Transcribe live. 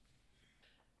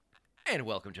And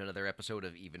welcome to another episode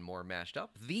of Even More Mashed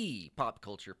Up, the pop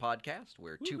culture podcast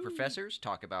where two professors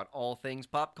talk about all things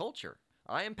pop culture.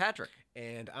 I am Patrick.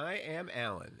 And I am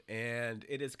Alan, and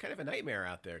it is kind of a nightmare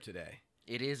out there today.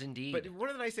 It is indeed. But one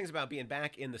of the nice things about being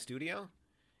back in the studio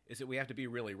is that we have to be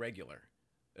really regular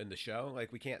in the show.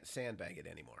 Like, we can't sandbag it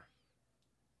anymore.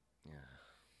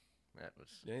 Yeah, that was...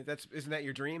 Isn't that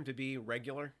your dream, to be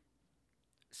regular?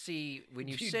 See, when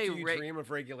you do say... Do you dream of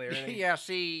regularity? Yeah,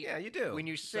 see... Yeah, you do. When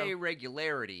you say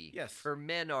regularity, yes. For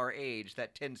men our age,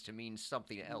 that tends to mean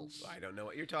something else. I don't know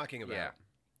what you're talking about.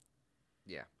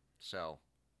 Yeah, so...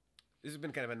 This has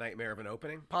been kind of a nightmare of an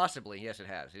opening? Possibly, yes it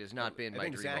has. It has not been my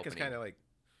dream opening. I think Zach is kind of like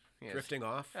drifting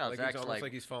off. Yeah, like it's almost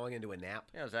like he's falling into a nap.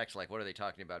 Yeah, Zach's like, what are they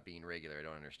talking about being regular? I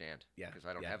don't understand. Yeah. Because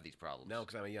I don't have these problems. No,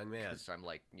 because I'm a young man. Because I'm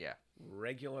like, yeah.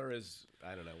 Regular is,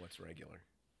 I don't know, what's regular?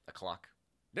 A clock.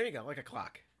 There you go, like a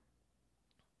clock.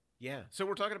 Yeah. So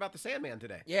we're talking about the Sandman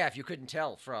today. Yeah, if you couldn't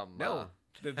tell from... No.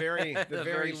 The very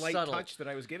very light subtle touch that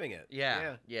I was giving it.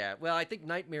 Yeah. Well, I think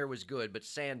Nightmare was good, but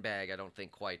Sandbag I don't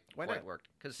think quite worked.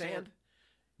 Because Sand?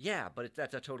 Yeah, but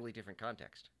that's a totally different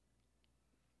context.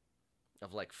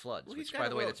 Of like floods, Well, which, by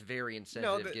the way, that's very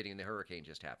insensitive getting the hurricane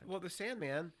just happened. Well, the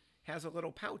Sandman has a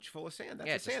little pouch full of sand.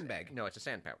 That's a sandbag. No, it's a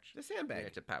sand pouch. The sandbag. Yeah,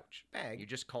 it's a pouch. Bag. You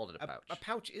just called it a pouch. A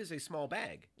pouch is a small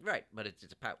bag. Right, but it's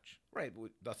a pouch. Right,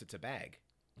 thus it's a bag.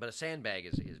 But a sandbag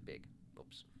is big.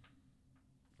 Oops.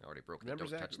 I already broke the don't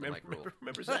touch the mic rule.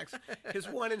 Remember Zach's his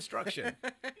one instruction.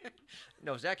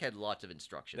 No, Zach had lots of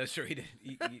instructions. That's true. He did.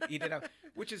 He did.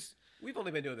 Which is, we've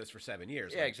only been doing this for 7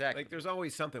 years. Yeah, exactly. Like, there's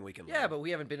always something we can learn. Yeah, but we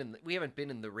haven't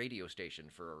been in the radio station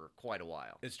for quite a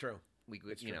while. It's true. We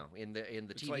could, in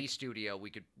the TV studio, we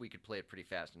could play it pretty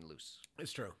fast and loose.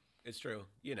 It's true. It's true.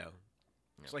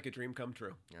 It's like a dream come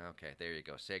true. Okay, there you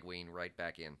go. Segueing right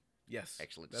back in. Yes.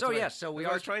 Excellent. That's so what yes, so we that's are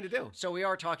what I was trying to do. So we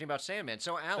are talking about Sandman.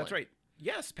 So Alan, that's right.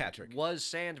 Yes, Patrick. Was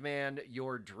Sandman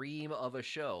your dream of a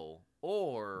show,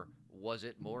 or was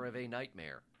it more of a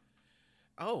nightmare?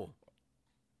 Oh,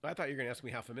 I thought you were going to ask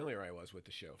me how familiar I was with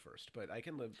the show first, but I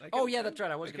can live. That's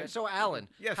right. I was going to. So, Alan,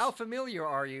 yes. How familiar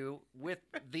are you with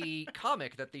the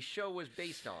comic that the show was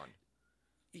based on?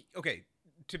 Okay,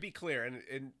 to be clear,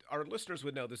 and our listeners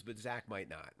would know this, but Zach might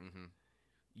not. Mm-hmm.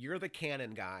 You're the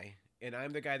canon guy, and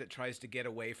I'm the guy that tries to get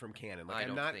away from canon. Like,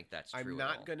 I don't think that's true. I'm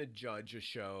not going to judge a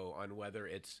show on whether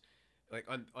it's like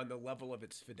on the level of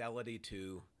its fidelity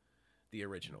to the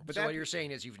original. But so what you're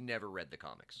saying is you've never read the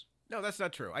comics. No, that's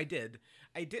not true. I did.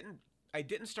 I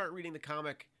didn't start reading the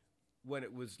comic when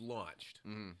it was launched.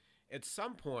 Mm-hmm. At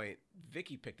some point,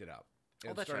 Vicky picked it up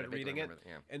and that's started right. reading it.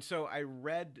 Yeah. And so I've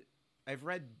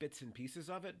read bits and pieces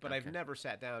of it, but I've never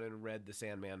sat down and read the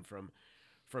Sandman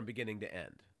from beginning to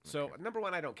end. So number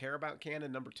one, I don't care about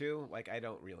canon. Number two, like, I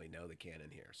don't really know the canon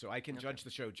here, so I can judge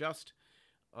the show just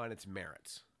on its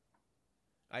merits.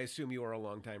 I assume you are a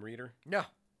longtime reader. No.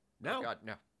 No. Oh, God,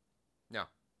 no.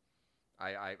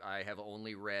 I have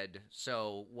only read,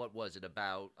 so what was it,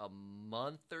 about a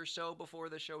month or so before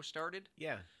the show started?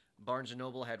 Yeah. Barnes &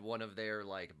 Noble had one of their,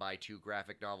 like, buy 2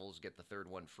 graphic novels, get the third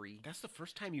one free. That's the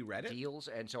first time you read it? Deals,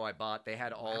 and so they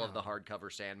had all of the hardcover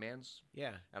Sandmans.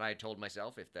 Yeah. And I had told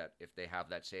myself if they have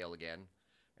that sale again,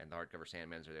 and the hardcover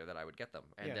Sandmans are there, that I would get them.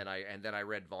 And then I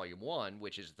read Volume 1,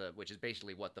 which is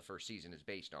basically what the first season is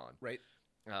based on. Right.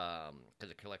 Because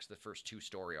it collects the first 2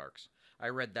 story arcs. I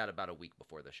read that about a week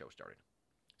before the show started.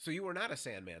 So you were not a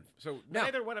Sandman. So no.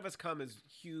 Neither one of us come as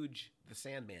huge The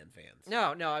Sandman fans.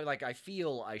 No. I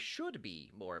feel I should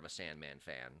be more of a Sandman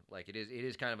fan. Like, it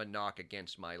is kind of a knock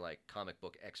against my, like, comic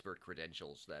book expert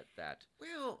credentials that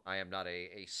well, I am not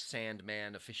a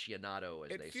Sandman aficionado,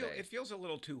 as they say. It feels a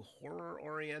little too horror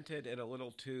oriented and a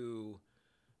little too,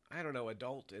 I don't know,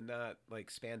 adult and not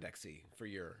like spandexy for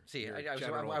your. See, your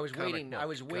I was waiting. I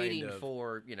was waiting kind of,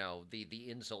 for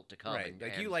the insult to come. Right,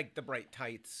 like, you like the bright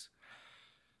tights.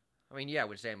 I mean, yeah,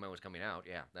 when Sandman was coming out,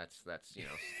 yeah, that's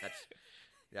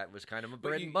that was kind of a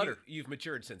bread and butter. You've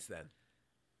matured since then.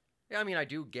 Yeah, I mean, I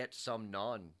do get some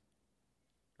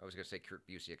I was going to say Kurt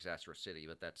Busiek's Astro City,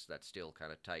 but that's still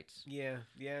kind of tights. Yeah,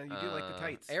 you do like the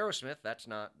tights. Aerosmith, that's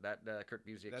not that Kurt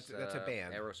Busiek's. That's a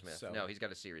band. Aerosmith. So no, he's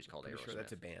got a series called Aerosmith. Sure,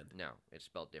 that's a band. No, it's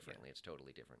spelled differently. Yeah. It's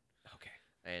totally different. Okay.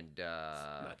 And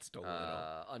not stolen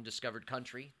at all. Undiscovered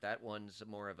Country. That one's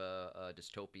more of a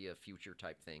dystopia future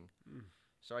type thing. Mm.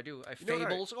 So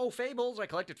Fables. Fables. I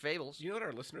collected Fables. You know what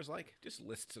our listeners like? Just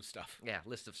lists of stuff. Yeah,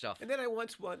 list of stuff. And then I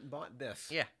once went and bought this.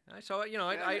 Yeah.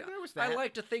 I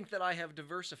like to think that I have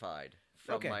diversified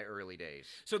from my early days.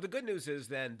 So the good news is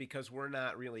then, because we're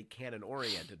not really canon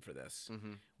oriented for this,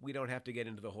 we don't have to get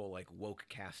into the whole like woke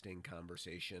casting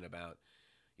conversation about,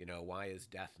 why is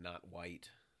death not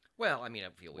white? Well, I mean, I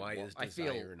feel Why is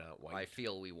Desire not white? I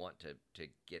feel we want to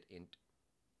get in.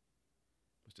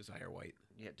 Was Desire white?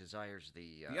 Yeah, Desire's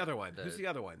the other one. Who's the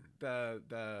other one? The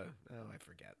I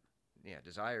forget. Yeah,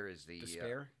 Desire is the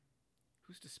Despair.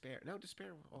 Who's Despair? No,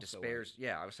 Despair. Also Despair's. white.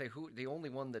 Yeah, I would say who the only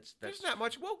one that's. There's not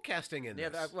much woke casting in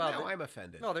this. Now I'm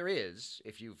offended. No, there is.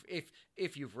 If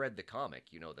you've read the comic,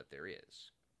 you know that there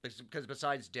is. Because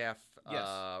besides Death, Yes.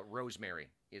 Rosemary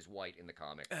is white in the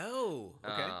comic. Oh,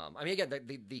 okay. I mean, again,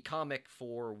 the comic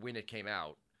for when it came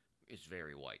out is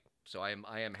very white. So I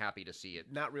am happy to see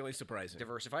it Not really surprising.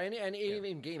 diversify. And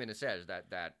even Gaiman says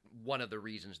that one of the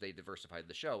reasons they diversified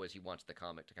the show is he wants the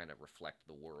comic to kind of reflect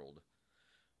the world,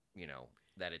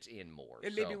 that it's in more.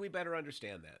 And maybe we better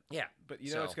understand that. Yeah. But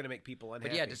it's going to make people unhappy.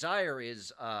 But yeah, Desire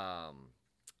is, I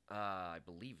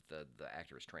believe the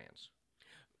actor is trans.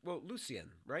 Well,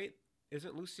 Lucien, right?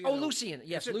 Isn't Lucien? Oh, Lucien.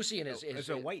 Yes, Lucien is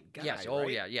a white guy. Yes. Right? Oh,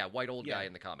 yeah. White old guy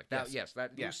in the comic. Yes.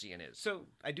 Lucien is. So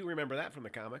I do remember that from the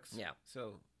comics. Yeah.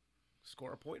 So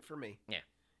score a point for me.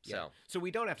 Yeah. So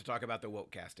we don't have to talk about the woke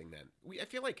casting then. I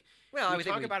feel like we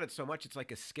talk about it so much it's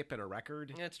like a skip in a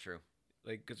record. That's true.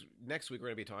 Like because next week we're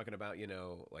going to be talking about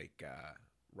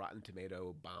Rotten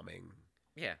Tomato bombing.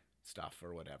 Yeah. Stuff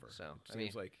or whatever. So it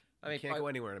seems like. You can't go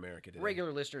anywhere in America today.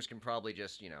 Regular listeners can probably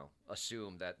just,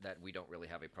 assume that we don't really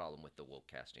have a problem with the woke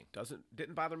casting.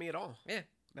 Didn't bother me at all. Yeah.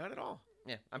 Not at all.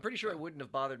 Yeah. I'm pretty sure it wouldn't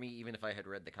have bothered me even if I had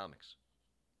read the comics.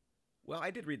 Well, I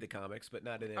did read the comics, but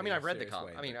not in any I mean, I've read the serious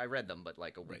comics. way, I mean, I read them, but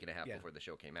like a week and a half yeah. before the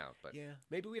show came out. But yeah,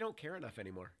 maybe we don't care enough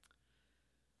anymore.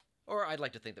 Or I'd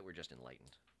like to think that we're just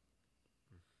enlightened.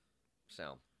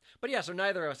 So, but yeah, so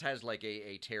neither of us has like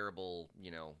a terrible,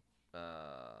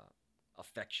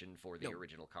 affection for the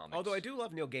original comics. Although I do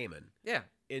love Neil Gaiman. Yeah.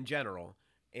 In general,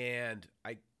 and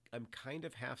I'm kind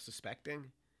of half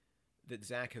suspecting that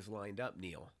Zach has lined up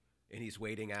Neil, and he's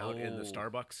waiting out in the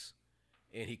Starbucks,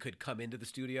 and he could come into the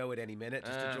studio at any minute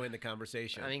just to join the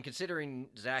conversation. I mean, considering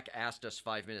Zach asked us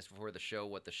 5 minutes before the show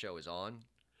what the show is on,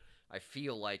 I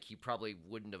feel like he probably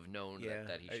wouldn't have known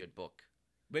that he should book.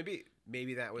 Maybe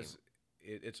that was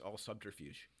it's all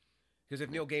subterfuge. Because if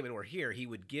Neil Gaiman were here, he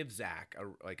would give Zach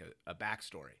a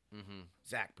backstory. Mm-hmm.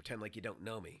 Zach, pretend like you don't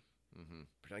know me. Mm-hmm.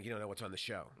 Pretend like you don't know what's on the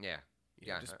show. Yeah.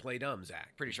 Just play dumb, Zach.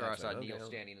 Pretty sure I saw Neil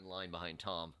standing in line behind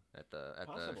Tom at the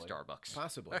Starbucks.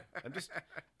 Possibly.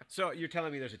 So you're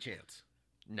telling me there's a chance?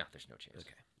 No, there's no chance. Okay.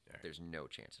 All right. There's no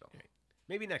chance at all. Right.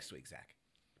 Maybe next week, Zach.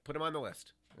 Put him on the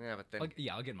list. Yeah, but then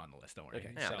I'll get him on the list. Don't worry.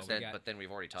 Okay. Yeah, but then we've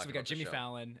already talked. So we about got Jimmy the show.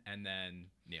 Fallon and then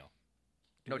Neil.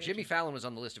 No, Jimmy Fallon was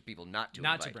on the list of people not to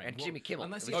invite. bring. And Jimmy Kimmel.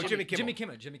 Jimmy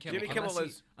Kimmel. Jimmy Kimmel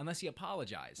is unless he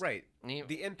apologized. Right.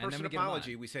 The in-person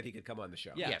apology. We said he could come on the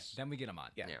show. Yeah, yes. Then we get him on.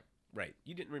 Yeah. Right.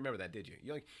 You didn't remember that, did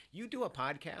you? You do a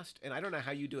podcast, and I don't know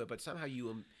how you do it, but somehow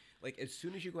you as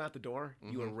soon as you go out the door,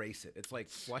 you erase it. It's like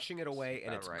flushing it away,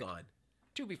 and it's gone.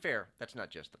 To be fair, that's not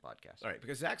just the podcast. All right,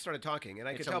 because Zach started talking, and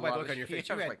I could tell by the look on your face,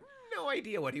 you had no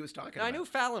idea what he was talking about. I knew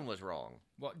Fallon was wrong.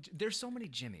 Well, there's so many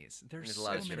Jimmys. There's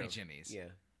so many Jimmys. Yeah.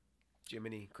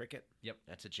 Jiminy Cricket? Yep.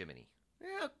 That's a Jiminy.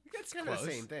 Yeah, that's kind of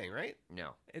the same thing, right?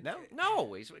 No.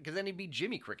 No, because then he'd be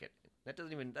Jimmy Cricket. That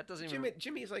doesn't even.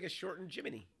 Jimmy is like a shortened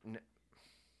Jiminy. No.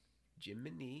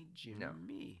 Jiminy. No.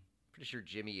 Pretty sure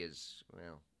Jimmy is,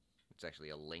 it's actually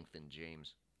a lengthened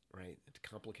James. Right. It's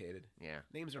complicated. Yeah.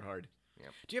 Names are hard. Yeah.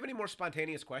 Do you have any more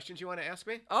spontaneous questions you want to ask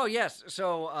me? Oh, yes.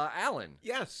 So, Alan.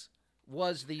 Yes.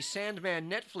 Was the Sandman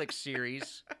Netflix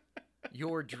series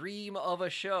your dream of a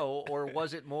show, or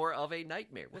was it more of a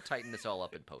nightmare? We'll tighten this all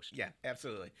up in post. Yeah,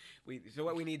 absolutely. So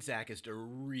what we need, Zach, is to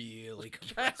really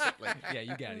compress it. Yeah,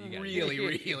 you got it.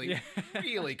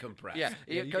 Really compress. Yeah,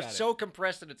 because so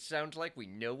compressed that it sounds like we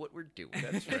know what we're doing.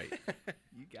 That's right.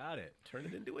 You got it. Turn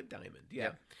it into a diamond.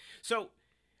 Yeah. So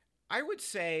I would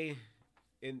say,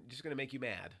 and just going to make you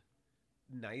mad,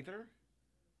 neither.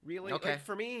 Really? Okay.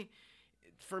 For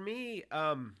me,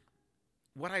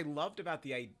 what I loved about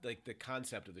the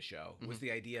concept of the show was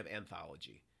the idea of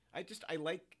anthology. I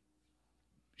like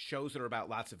shows that are about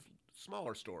lots of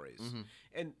smaller stories.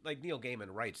 And like Neil Gaiman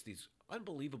writes these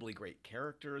unbelievably great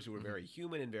characters who are very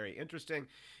human and very interesting.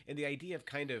 And the idea of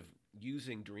kind of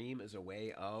using Dream as a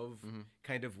way of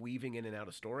kind of weaving in and out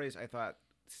of stories, I thought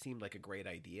seemed like a great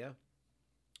idea.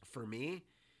 For me,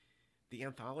 the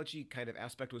anthology kind of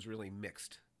aspect was really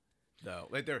mixed, though.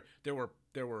 Like there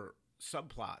were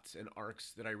subplots and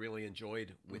arcs that I really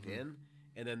enjoyed within,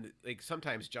 and then like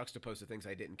sometimes juxtaposed to things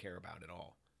I didn't care about at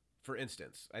all. For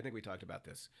instance, I think we talked about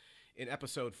this in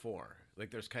episode 4.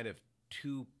 Like there's kind of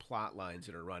 2 plot lines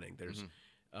that are running. There's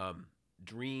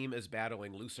Dream is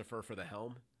battling Lucifer for the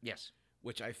helm. Yes.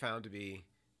 Which I found to be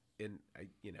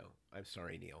I'm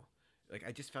sorry, Neil. like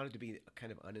I just found it to be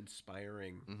kind of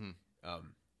uninspiring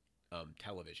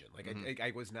television. Like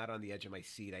I was not on the edge of my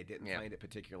seat. I didn't find it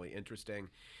particularly interesting.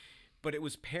 But it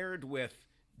was paired with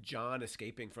John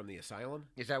escaping from the asylum.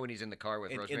 Is that when he's in the car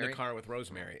with Rosemary? In the car with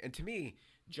Rosemary. And to me,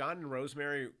 John and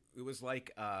Rosemary, it was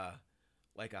like a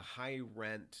high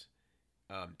rent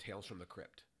Tales from the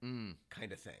Crypt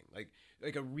kind of thing.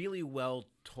 Like a really well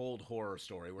told horror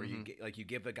story where you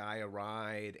give the guy a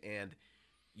ride and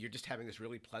you're just having this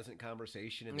really pleasant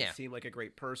conversation and they seem like a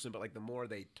great person, but like the more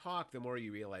they talk, the more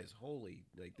you realize, holy,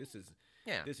 like this is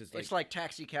like, it's like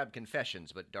Taxi Cab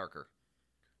Confessions but darker.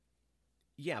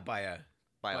 Yeah, by a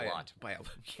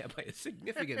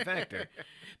significant factor.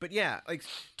 But yeah, like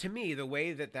to me, the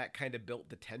way that kind of built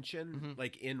the tension,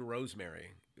 like in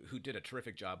Rosemary, who did a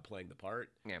terrific job playing the part.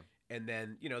 Yeah. And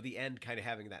then, the end kind of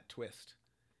having that twist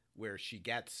where she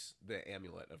gets the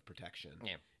amulet of protection.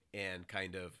 Yeah. And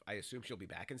kind of, I assume she'll be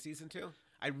back in season 2.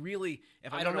 I really,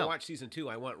 if I'm going to watch season 2,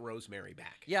 I want Rosemary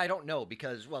back. Yeah, I don't know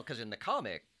because in the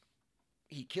comic,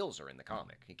 he kills her in the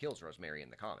comic. He kills Rosemary in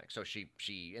the comic. So she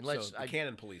unless so the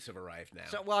Cannon police have arrived now.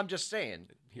 So I'm just saying.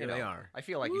 Here they are. I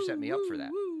feel like you set me up for that.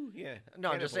 Yeah.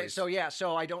 No, I'm just saying.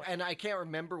 So I don't, and I can't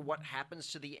remember what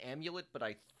happens to the amulet, but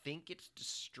I think it's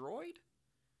destroyed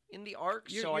in the arc.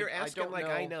 You're asking I don't know.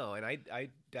 I know, and I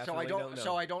definitely don't know.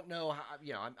 So I don't know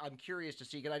how, I'm curious to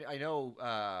see, because I know,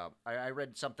 I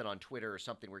read something on Twitter or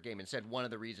something where Gaiman said one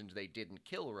of the reasons they didn't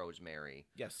kill Rosemary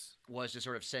was to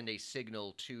sort of send a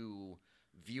signal to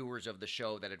viewers of the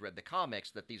show that had read the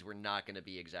comics that these were not going to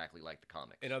be exactly like the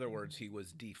comics. In other words, he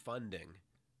was defunding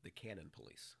the Cannon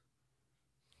police.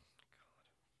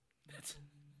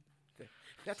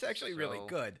 That's actually really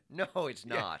good. No, it's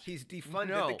not. Yeah, he's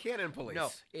defunded the Cannon police. No,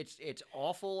 it's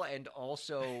awful and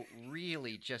also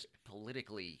really just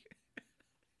politically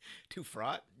too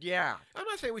fraught. Yeah, I'm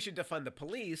not saying we should defund the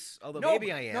police, although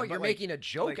maybe I am. No, you're making a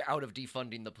joke out of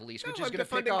defunding the police, which is going to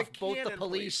pick off both the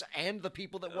police and the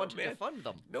people that want to defund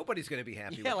them. Nobody's going to be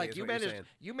happy. Yeah, with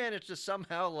you managed to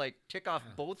somehow tick off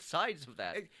both sides of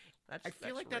that. I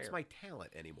feel like that's my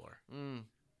talent anymore.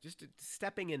 Just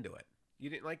stepping into it. You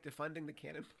didn't like defunding the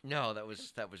Cannon? No, that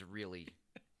was really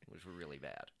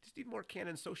bad. Just need more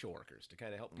Cannon social workers to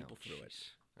kind of help people through it.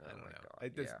 I don't know.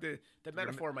 God, the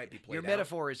metaphor might be played out. Your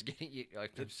metaphor is getting you.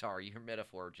 I'm sorry. Your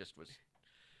metaphor just was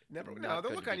never. No, the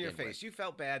look on your face. You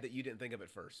felt bad that you didn't think of it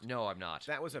first. No, I'm not.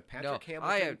 That was a Patrick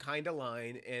Hamilton kind of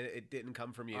line, and it didn't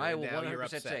come from you. I will now 100% you're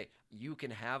upset. say you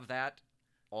can have that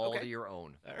all to your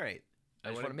own. All right. I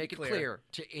just want to make it clear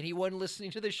to anyone listening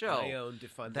to the show. I own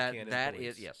defund the Cannon that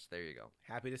police. is yes. There you go.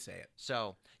 Happy to say it.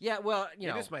 So yeah, well,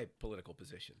 it is my political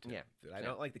position too. Yeah, I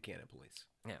don't like the Cannon police.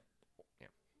 Yeah.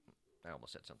 I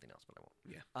almost said something else, but I won't.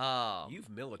 Yeah. You've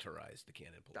militarized the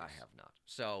Cannon police. I have not.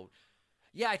 So,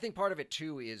 yeah, I think part of it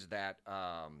too is that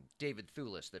David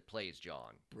Thewlis that plays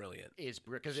John, brilliant, is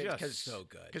because so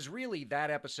good. Because really,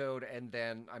 that episode, and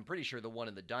then I'm pretty sure the one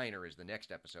in the diner is the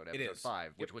next episode, episode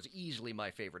 5, which was easily my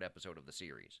favorite episode of the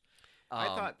series. I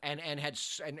thought, and had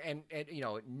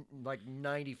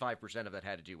 95% of that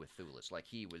had to do with Thewlis. Like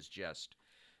he was just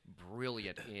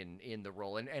brilliant in the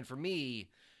role, and for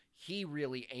me, he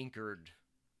really anchored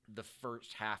the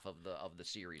first half of the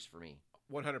series for me.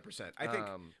 100%. I think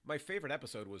my favorite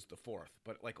episode was the 4th,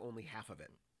 but only half of it.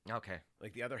 Okay.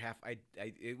 The other half,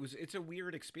 it's a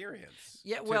weird experience.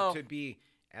 Yeah, to be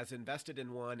as invested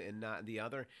in one and not in the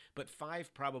other. But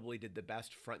 5 probably did the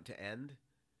best front to end.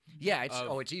 Yeah,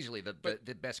 it's easily the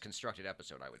best constructed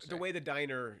episode, I would say. The way the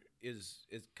diner is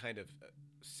kind of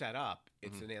set up,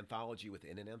 it's an anthology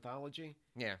within an anthology.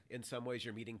 Yeah. In some ways,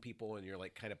 you're meeting people and you're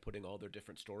kind of putting all their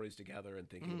different stories together and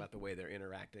thinking about the way they're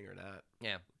interacting or not.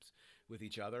 Yeah. With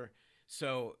each other.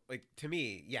 So, to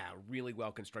me, really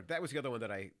well constructed. That was the other one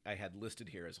that I had listed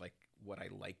here as what I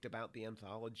liked about the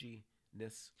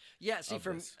anthology-ness. Yeah, see,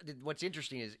 what's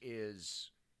interesting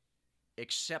is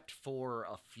except for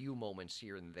a few moments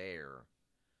here and there,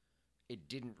 it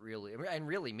didn't really, and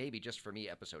really maybe just for me,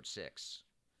 episode 6.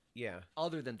 Yeah.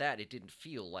 Other than that, it didn't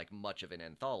feel like much of an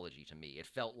anthology to me. It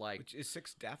felt like... Which is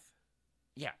 6 Death?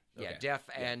 Yeah, okay. Death,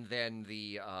 and then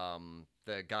the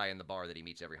guy in the bar that he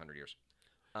meets every 100 years.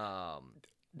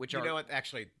 Which you know what?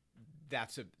 Actually, that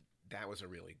was a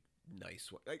really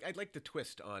nice one. I like the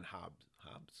twist on Hobbs.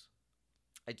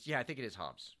 I think it is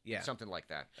Hobbs. Yeah, something like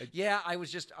that. I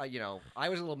was just I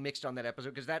was a little mixed on that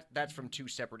episode because that's from 2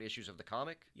 separate issues of the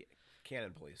comic. Yeah.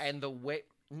 Cannon police. And the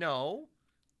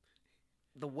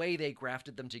way they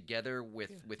grafted them together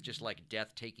with just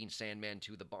Death taking Sandman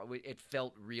to the bar, it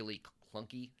felt really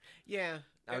clunky. Yeah.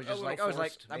 I was like,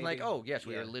 oh yes,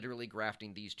 we are literally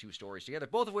grafting these 2 stories together,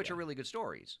 both of which are really good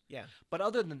stories. Yeah. But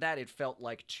other than that, it felt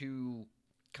like 2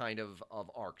 kind of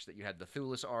arcs. That you had the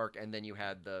Thulis arc, and then you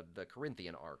had the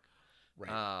Corinthian arc.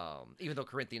 Right. Even though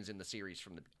Corinthian's in the series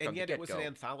from the and yet the it was an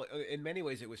anthology. In many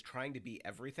ways, it was trying to be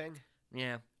everything.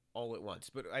 Yeah. All at once.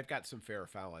 But I've got some fair or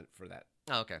foul for that.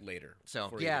 Okay. Later.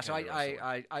 So yeah. So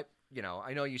I I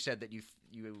know you said that you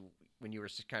when you were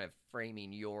kind of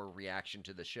framing your reaction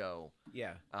to the show.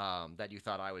 Yeah. That you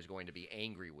thought I was going to be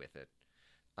angry with it.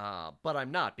 But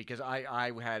I'm not, because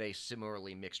I had a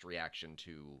similarly mixed reaction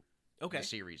to the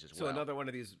series as well. So another one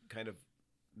of these kind of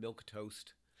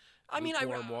milquetoast,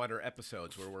 warm water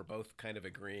episodes where we're both kind of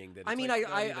agreeing that it's not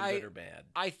even good or bad.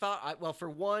 I thought, well, for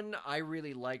one, I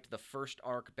really liked the first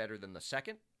arc better than the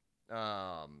second.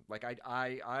 I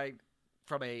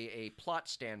from a plot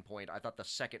standpoint, I thought the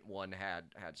second one had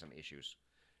some issues,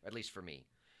 at least for me.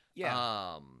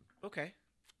 Yeah. Okay.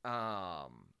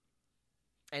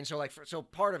 And so so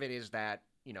part of it is that,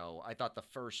 I thought the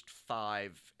first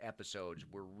 5 episodes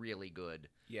were really good.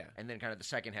 Yeah. And then kind of the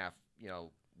second half,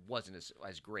 wasn't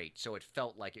as great. So it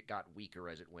felt like it got weaker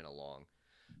as it went along.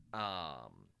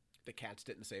 The Cats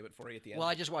didn't save it for you at the end? Well,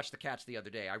 I just watched the Cats the other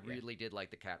day. I really did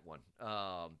like the cat one.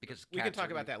 Because we can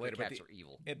talk about that later. The cats are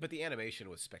evil. But the animation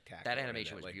was spectacular. That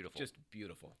animation was beautiful. Just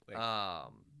beautiful.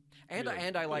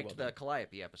 And I liked the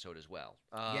Calliope episode as well.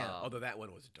 Yeah, although that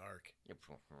one was dark.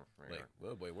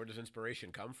 Oh boy, where does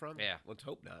inspiration come from? Yeah. Let's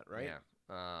hope not, right?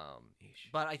 Yeah.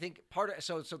 But I think part of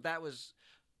so that was.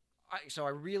 So I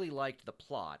really liked the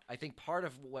plot. I think part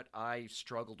of what I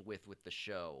struggled with the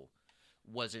show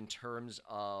was in terms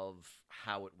of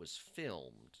how it was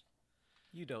filmed.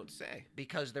 You don't say.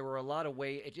 Because there were a lot of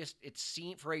ways. It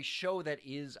seemed, for a show that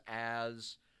is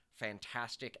as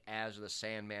fantastic as the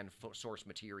Sandman source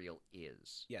material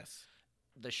is. Yes.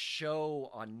 The show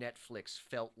on Netflix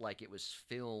felt like it was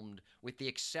filmed, with the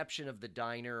exception of the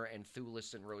diner and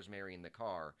Thulis and Rosemary in the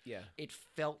car. Yeah. It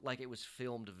felt like it was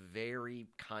filmed very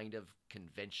kind of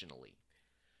conventionally.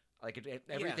 Like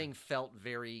everything felt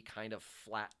very kind of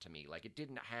flat to me. Like it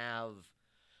didn't have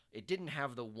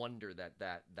the wonder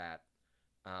that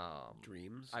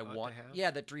dreams I ought want to have?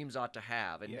 Yeah, that dreams ought to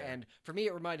have. And for me,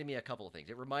 it reminded me of a couple of things.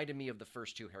 It reminded me of the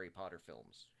first 2 Harry Potter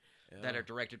films that are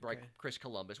directed by Chris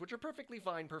Columbus, which are perfectly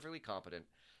fine, perfectly competent.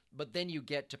 But then you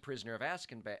get to Prisoner of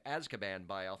Azkaban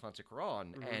by Alfonso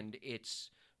Cuarón, and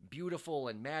it's beautiful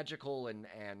and magical, and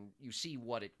you see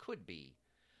what it could be.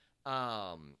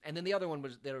 And then the other one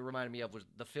that it reminded me of was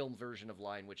the film version of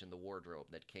Lion Witch and the Wardrobe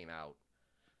that came out.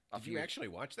 Did you actually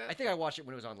watch that? I think I watched it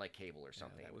when it was on like cable or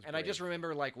something. And I just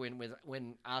remember like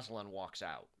when Aslan walks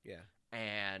out. Yeah.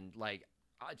 And like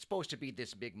it's supposed to be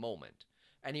this big moment.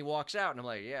 And he walks out, and I'm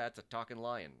like, yeah, it's a talking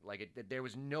lion. Like there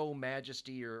was no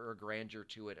majesty or grandeur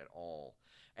to it at all.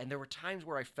 And there were times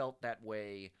where I felt that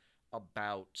way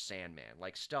about Sandman,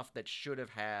 like stuff that should have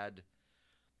had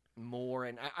more.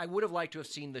 And I would have liked to have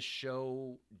seen the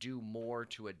show do more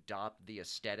to adopt the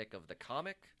aesthetic of the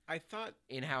comic. I thought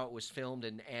in how it was filmed,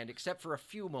 and except for a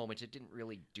few moments, it didn't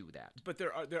really do that. But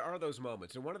there are those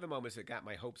moments, and one of the moments that got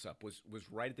my hopes up was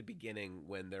right at the beginning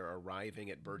when they're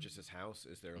arriving at Burgess's house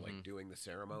as they're like doing the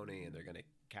ceremony and they're going to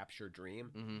capture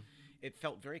Dream. Mm-hmm. It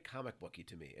felt very comic booky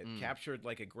to me. It captured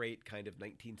like a great kind of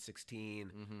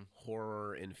 1916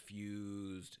 horror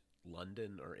infused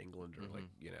London or England or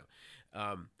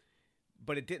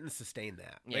but it didn't sustain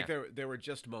that. Yeah. Like there were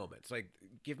just moments. Like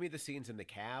give me the scenes in the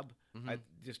cab. I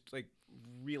just like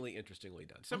really interestingly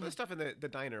done. Some of the stuff in the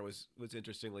diner was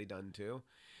interestingly done too,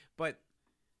 but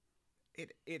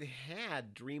it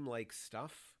had dreamlike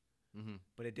stuff,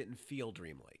 but it didn't feel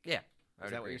dreamlike. Yeah,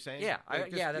 is that what you're saying? Yeah,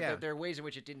 there are ways in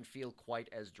which it didn't feel quite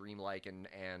as dreamlike,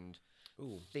 and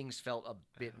things felt a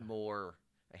bit more.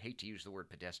 I hate to use the word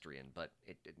pedestrian, but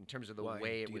in terms of the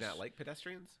way it was. Do you not like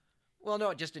pedestrians? Well,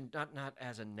 no, just not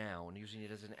as a noun, using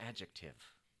it as an adjective,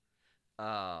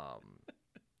 or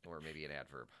maybe an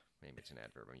adverb. Maybe it's an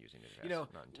adverb. I'm using it as. Not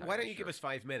entirely why don't you give us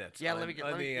 5 minutes? Yeah, let me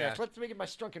get my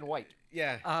Strunken White.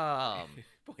 Yeah.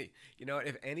 Boy, you know what?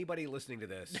 If anybody listening to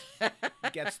this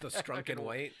gets the Strunken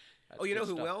White, you know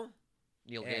who will?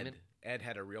 Neil Gaiman. Ed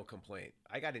had a real complaint.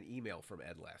 I got an email from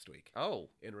Ed last week. Oh.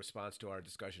 In response to our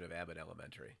discussion of Abbott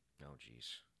Elementary. Oh,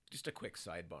 jeez. Just a quick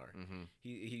sidebar.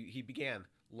 He began,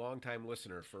 long-time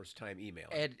listener, first-time email.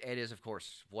 Ed is, of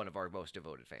course, one of our most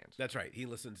devoted fans. That's right. He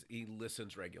listens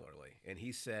regularly. And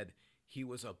he said he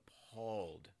was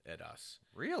appalled at us.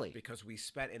 Really? Because we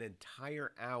spent an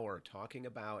entire hour talking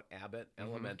about Abbott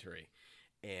Elementary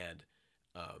and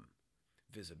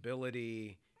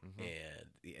visibility and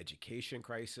the education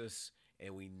crisis,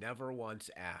 and we never once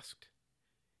asked,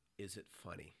 is it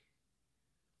funny?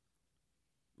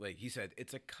 Like he said,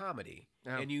 it's a comedy,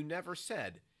 and you never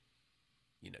said,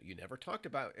 you never talked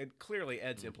about, and clearly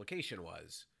Ed's implication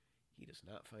was he does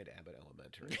not find Abbott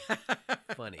Elementary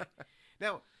funny.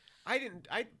 Now, I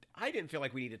didn't feel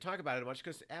like we need to talk about it much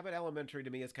because Abbott Elementary to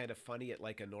me is kind of funny at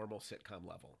like a normal sitcom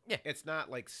level. Yeah. It's not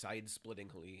like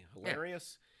side-splittingly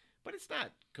hilarious, but it's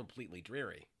not completely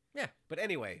dreary. Yeah. But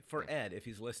anyway, for Ed, if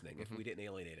he's listening, if we didn't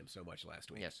alienate him so much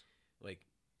last week. Yes. Like,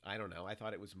 I don't know. I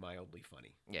thought it was mildly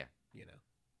funny. Yeah.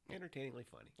 Entertainingly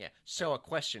funny. Yeah. So a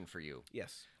question for you.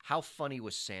 Yes. How funny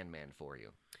was Sandman for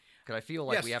you? Because I feel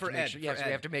like Yes, we have for to make Ed, sure. for Yes, we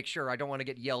Ed. have to make sure. I don't want to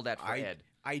get yelled at for Ed.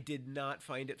 I did not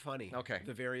find it funny. Okay.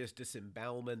 The various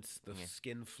disembowelments, the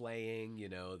skin flaying,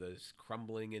 the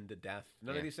crumbling into death.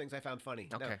 None of these things I found funny.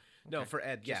 Okay. No, for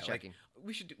Ed, Just checking.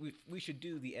 We should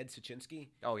do the Ed Sichinsky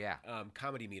Oh yeah.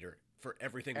 comedy meter for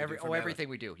everything we do. Everything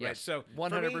we do. Yes. Right, so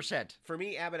 100%. For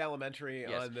me, Abbott Elementary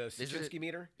Yes. on the Sichinsky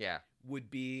meter Yeah.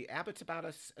 would be Abbott's about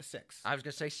a 6. I was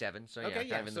gonna say 7. So Okay,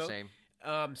 kind of in the same.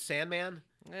 Sandman.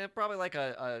 Probably like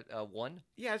a 1.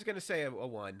 Yeah, I was going to say a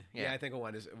 1. Yeah. Yeah, I think a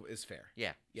 1 is fair.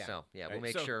 Yeah. Yeah. So we'll Right,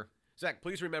 make so- sure. Zach,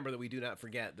 please remember that we do not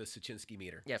forget the Sichinsky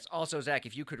meter. Yes. Also, Zach,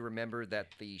 if you could remember that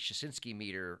the Shisinski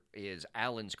meter is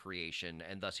Alan's creation,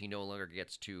 and thus he no longer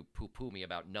gets to poo-poo me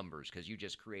about numbers because you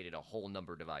just created a whole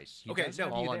number device. He Okay, does no,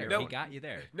 have all you on there. your- He got you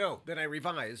there. No, then I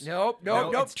revise. Nope.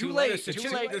 it's Too late. The Too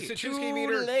Sichinsky, late. the Sichinsky Too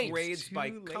meter late. grades Too by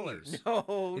late. colors.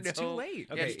 No, It's too late.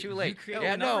 Yeah, it's Okay, too late. you created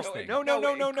Yeah, the no, numbers thing. no,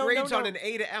 it grades on an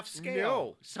A to F scale.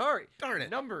 No, sorry. Darn it.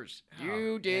 Numbers. Oh,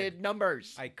 You did Ed.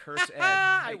 numbers. I curse Ed.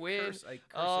 I win. Curse, I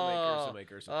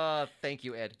curse him. Thank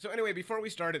you, Ed. So anyway, before we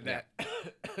started that,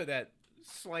 that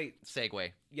slight,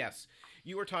 Segue. yes,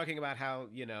 you were talking about how,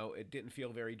 it didn't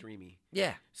feel very dreamy.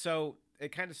 Yeah. So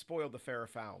it kind of spoiled the fair or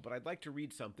foul, but I'd like to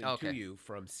read something Okay. to you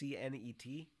from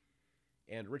CNET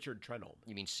and Richard Trenholm.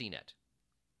 You mean CNET?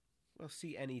 Well,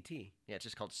 CNET. Yeah, it's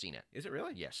just called CNET. Is it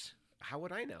really? Yes. How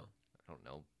would I know? I don't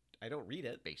know. I don't read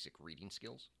it. Basic reading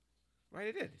skills. Right,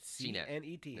 I did. CNET.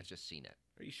 CNET. It's just CNET.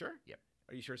 Are you sure? Yep.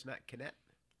 Are you sure it's not Kinet?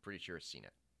 Pretty sure it's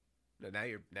CNET. No,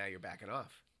 now you're backing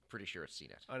off. Pretty sure it's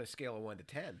CNET. On a scale of 1 to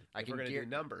 10, I if can we're going to guar- do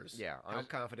numbers, Yeah, how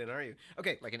confident are you?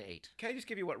 Okay, Like an 8. can I just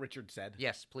give you what Richard said?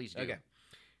 Yes, please do. Okay.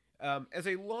 As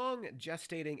a long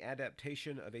gestating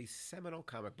adaptation of a seminal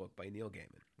comic book by Neil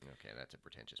Gaiman, Okay, that's a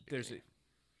pretentious there's a beginning.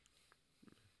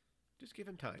 just give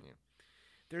him time. Yeah.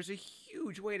 There's a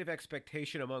huge weight of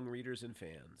expectation among readers and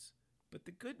fans, but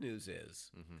the good news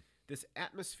is this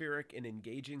atmospheric and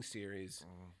engaging series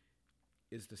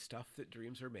is the stuff that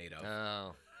dreams are made of.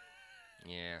 Oh.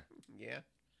 Yeah. Yeah.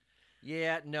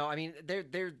 Yeah, no, I mean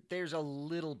there's a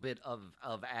little bit of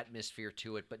atmosphere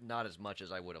to it, but not as much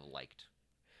as I would have liked.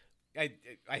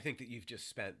 I think that you've just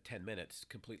spent 10 minutes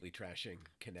completely trashing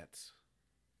Kinet's.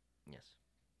 Yes.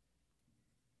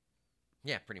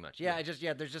 Yeah, pretty much. Yeah,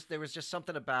 there was just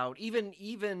something about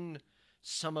even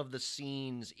some of the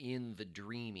scenes in The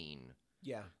Dreaming.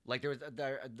 Yeah. Like there was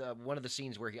the one of the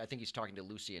scenes where I think he's talking to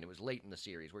Lucy, and it was late in the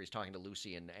series where he's talking to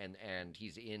Lucy, and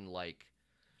he's in like,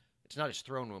 it's not his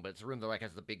throne room, but it's a room that like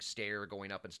has the big stair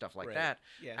going up and stuff like Right. that.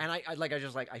 Yeah. And I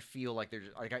feel like there's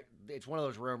like it's one of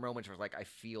those rare moments where like I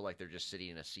feel like they're just sitting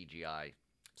in a CGI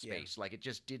space. Like it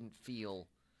just didn't feel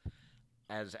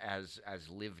as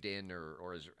lived in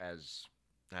or as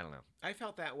I don't know. I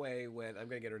felt that way when, I'm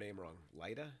going to get her name wrong,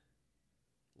 Lida?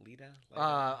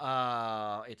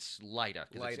 It's Lyda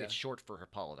because it's short for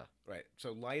Hippolyta. Right.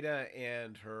 So Lida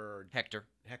and her Hector,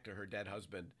 her dead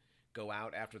husband, go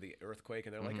out after the earthquake,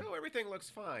 and they're like, "Oh, everything looks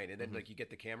fine." And then like you get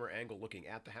the camera angle looking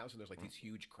at the house, and there's like these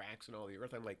huge cracks in all the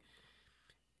earth. I'm like,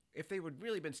 if they would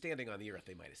really been standing on the earth,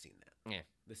 they might have seen that. Yeah.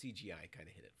 The CGI kind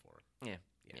of hit it for them. Yeah.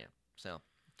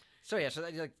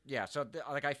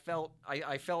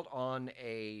 I felt on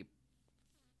a,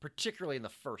 particularly in the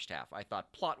first half, I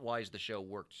thought plot-wise the show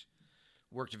worked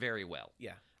very well.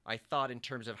 Yeah. I thought in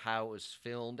terms of how it was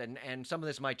filmed, and some of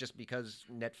this might just because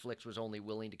Netflix was only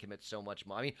willing to commit so much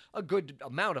money. I mean, a good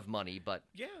amount of money, but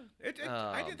Yeah.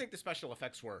 I didn't think the special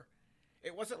effects were.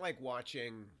 It wasn't like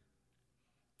watching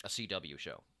a CW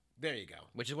show, There you go.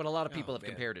 which is what a lot of people Oh, have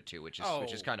man. compared it to, which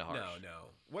is kind of harsh. No.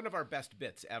 One of our best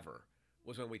bits ever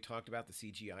was when we talked about the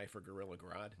CGI for Gorilla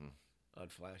Grodd on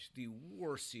Flash. The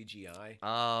worst CGI.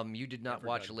 You did not Never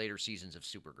watch done. later seasons of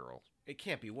Supergirl. It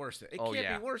can't be worse than Oh,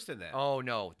 yeah. be worse than that. Oh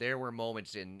no, there were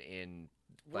moments in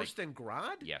Worse than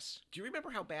Grodd? yes. Do you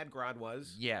remember how bad Grodd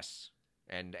was? Yes.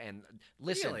 And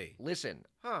listen, Really? listen.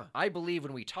 Huh. I believe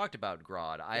when we talked about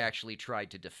Grodd, I actually tried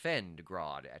to defend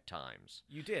Grodd at times.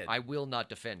 You did. I will not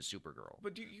defend Supergirl.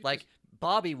 But you like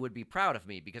Bobby would be proud of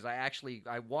me because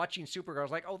I watching Supergirl, I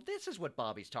was like, oh, this is what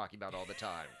Bobby's talking about all the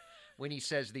time when he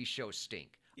says these shows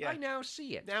stink. Yeah. I now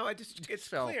see it. now it's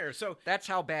So, clear. So that's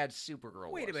how bad Supergirl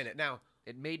was. wait a minute. Now,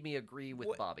 It made me agree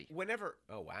with Bobby. Whenever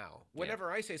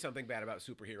I say something bad about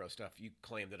superhero stuff, you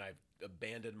claim that I've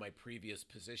abandoned my previous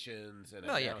positions. And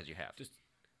because you have.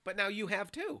 But now you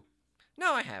have too.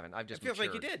 No, I haven't. I've just It feels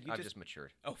matured. like you did. I've just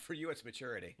matured. Oh, for you it's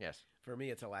maturity. Yes. For me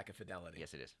it's a lack of fidelity.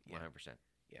 Yes, it is. 100%.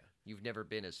 Yeah. You've never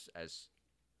been as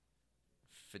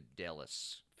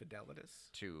fidelis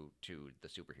to the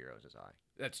superheroes as I.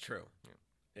 That's true.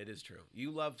 Yeah. It is true.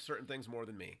 You love certain things more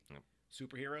than me. Yep.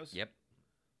 Superheroes? Yep.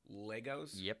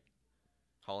 Legos? Yep.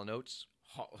 Hall & Oates?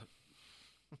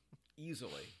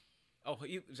 Easily. Oh,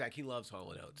 Zach, he loves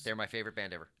Hall & Oates. They're my favorite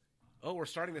band ever. Oh, we're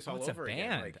starting this all it's over a band.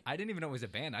 again. Like, I didn't even know it was a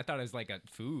band. I thought it was like a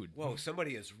food. Whoa,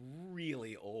 somebody is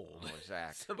really old. Oh,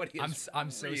 Zach. Somebody is I'm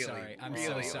so really, sorry. I'm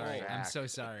really so sorry. old. I'm so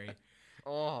sorry.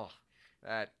 Oh,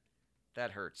 that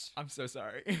hurts. I'm so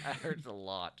sorry. That hurts a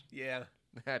lot. Yeah.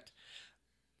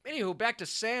 Anywho, back to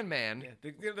Sandman.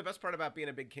 Yeah. The best part about being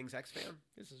a big King's X fan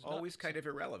is always kind of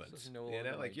irrelevant. This is no longer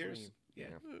like my yours. Dream. Yeah.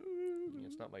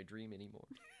 It's not my dream anymore.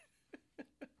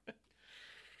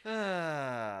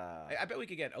 I bet we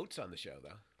could get Oates on the show,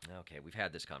 though. Okay, we've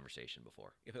had this conversation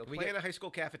before. If he'll play in a high school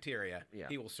cafeteria, Yeah.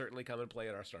 he will certainly come and play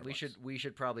at our Starbucks. We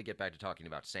should probably get back to talking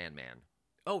about Sandman.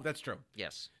 Oh, that's true.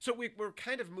 Yes. So we're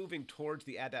kind of moving towards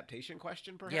the adaptation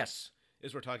question, perhaps? Yes.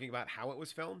 As we're talking about how it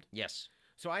was filmed? Yes.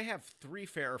 So I have 3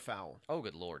 fair or foul. Oh,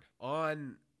 good Lord.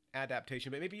 On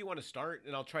adaptation, but maybe you want to start,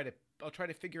 and I'll try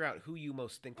to figure out who you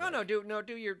most think.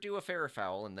 Do a fair or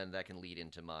foul, and then that can lead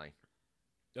into my.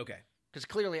 Okay. Because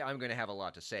clearly I'm going to have a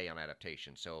lot to say on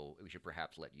adaptation, so we should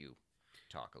perhaps let you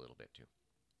talk a little bit too.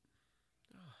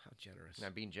 Oh, how generous! And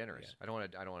I'm being generous. Yeah. I don't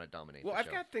want to dominate. Well, the I've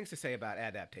show. got things to say about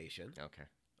adaptation. Okay.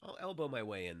 I'll elbow my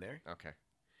way in there. Okay.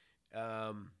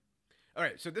 All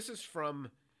right. So this is from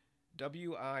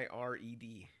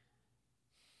WIRED,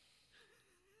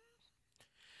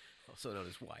 also known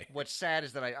as Y. What's sad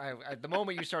is that I at the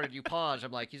moment you started, you paused.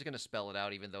 I'm like, he's going to spell it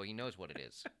out, even though he knows what it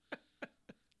is.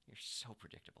 You're so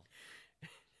predictable.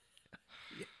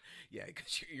 Yeah,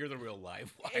 because you're the real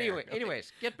live wire.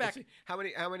 Anyways, get back. How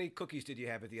many cookies did you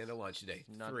have at the end of lunch today?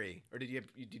 None. 3, or did you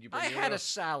bring? I had a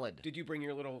salad. Did you bring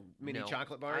your little mini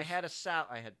chocolate bars? I had a salad.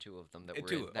 I had 2 of them that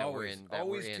were in.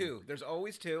 Always 2. There's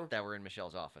always 2 that were in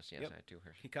Michelle's office. Yes, Yep. I had 2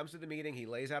 here. He comes to the meeting. He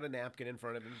lays out a napkin in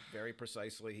front of him very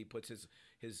precisely. He puts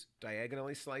his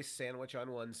diagonally sliced sandwich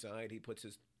on one side. He puts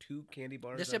his 2 candy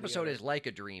bars. This on episode the is like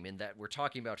a dream in that we're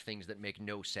talking about things that make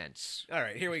no sense. All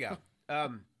right, here we go.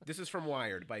 This is from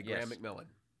Wired by Graham McMillan.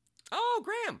 Oh,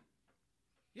 Graham.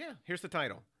 Yeah, here's the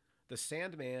title. The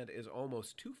Sandman is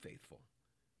almost too faithful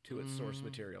to its source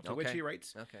material. To which he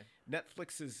writes,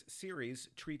 Netflix's series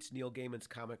treats Neil Gaiman's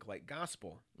comic like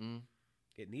gospel.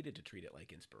 It needed to treat it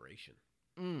like inspiration.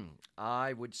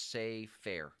 I would say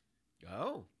fair.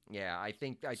 Oh. Yeah, I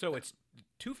think... So it's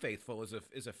too faithful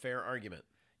is a fair argument.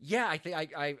 Yeah, I think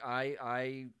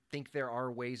I think there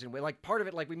are ways and ways. Like part of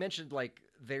it, like we mentioned, like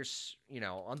there's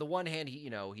on the one hand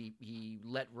he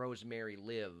let Rosemary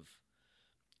live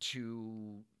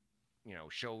to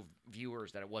show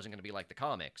viewers that it wasn't going to be like the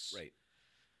comics, right?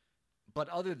 But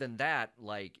other than that,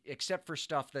 like except for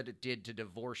stuff that it did to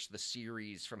divorce the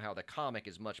series from how the comic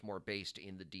is much more based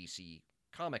in the DC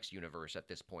Comics universe at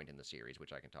this point in the series,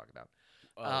 which I can talk about.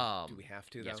 Do we have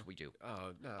to, though? Yes, we do.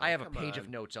 Oh, no. I have a page of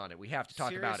notes on it. We have to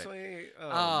talk about it. Seriously?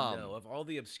 Oh, no. Of all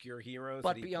the obscure heroes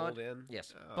that he pulled in?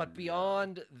 Yes. Oh, but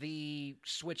beyond the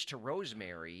switch to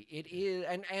Rosemary, it is...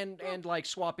 And like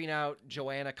swapping out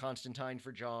Joanna Constantine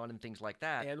for John and things like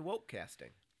that. And woke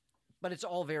casting. But it's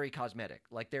all very cosmetic.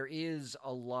 Like, there is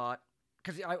a lot...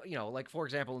 Because, like, for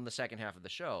example, in the second half of the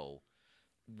show,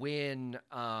 when...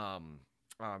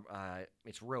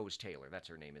 it's Rose Taylor. That's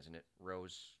her name, isn't it?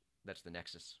 Rose... That's the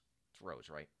Nexus. It's Rose,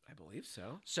 right? I believe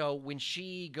so. So when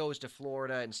she goes to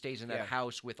Florida and stays in that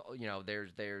house with,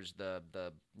 there's the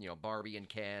Barbie and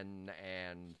Ken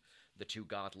and the 2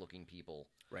 goth-looking people.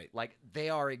 Right. Like, they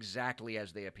are exactly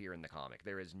as they appear in the comic.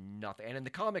 There is nothing. And in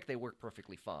the comic, they work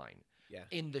perfectly fine. Yeah.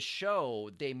 In the show,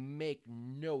 they make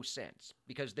no sense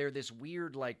because they're this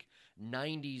weird, like,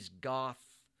 90s goth,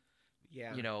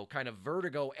 kind of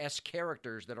Vertigo-esque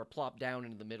characters that are plopped down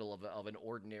into the middle of an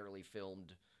ordinarily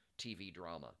filmed TV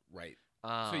drama. Right.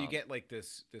 So you get like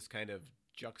this kind of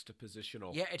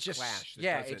juxtapositional it's just clash.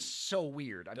 It's so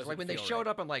weird. I'm just like when they showed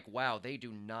up, I'm like, wow, they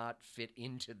do not fit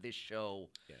into this show.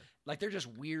 Yeah. Like they're just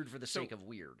weird for the sake of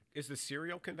weird. Is the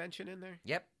serial convention in there?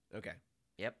 Yep. Okay.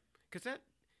 Yep. Because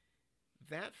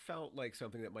that felt like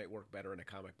something that might work better in a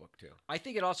comic book too. I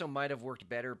think it also might have worked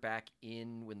better back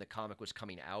in when the comic was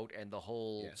coming out and the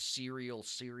whole serial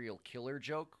killer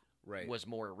joke was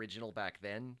more original back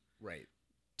then. Right.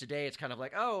 Today it's kind of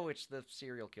like, oh, it's the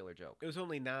serial killer joke. It was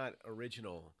only not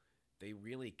original they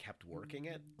really kept working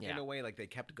it in a way, like they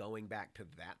kept going back to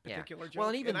that particular joke. Well,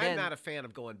 and even I'm not a fan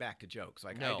of going back to jokes.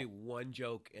 Like No. I do one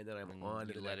joke and then I'm on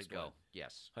to the let next it go. one.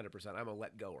 Yes, 100%. I'm a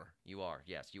let goer. you are.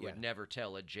 Yes, you would never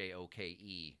tell a joke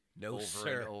No, over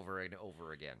sir. and over and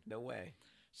over again. No way.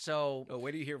 So,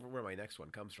 wait till you hear where my next one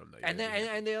comes from, though. and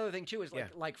the other thing too is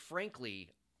like frankly,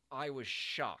 I was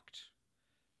shocked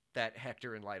that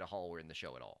Hector and Lyta Hall were in the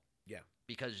show at all. Yeah,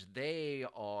 because they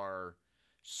are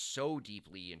so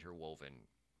deeply interwoven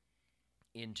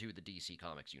into the DC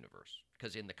Comics universe.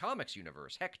 Because in the comics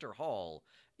universe, Hector Hall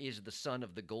is the son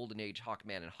of the Golden Age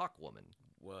Hawkman and Hawkwoman.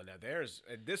 Well, now there's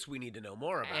this we need to know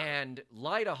more about. And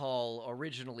Lyta Hall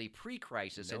originally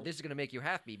pre-Crisis, and this is going to make you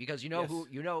happy because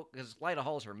because Lyta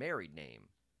Hall's her married name.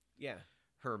 Yeah.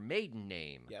 Her maiden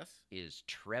name is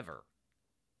Trevor.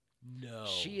 No.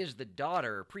 She is the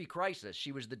daughter, pre-Crisis,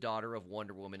 she was the daughter of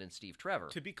Wonder Woman and Steve Trevor.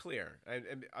 To be clear,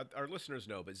 and our listeners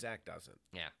know, but Zach doesn't.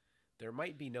 Yeah. There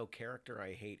might be no character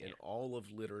I hate in all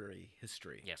of literary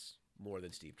history. Yes. More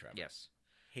than Steve Trevor. Yes.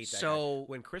 Hate that guy.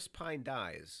 When Chris Pine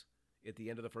dies at the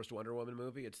end of the first Wonder Woman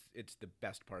movie, it's the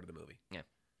best part of the movie. Yeah.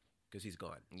 Because he's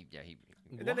gone.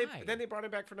 And then they brought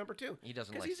him back for number 2. He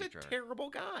doesn't like Steve Trevor. Because he's a terrible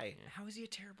guy. Yeah. How is he a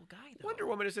terrible guy, though? Wonder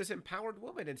Woman is this empowered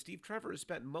woman, and Steve Trevor has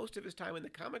spent most of his time in the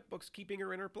comic books keeping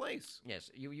her in her place. Yes,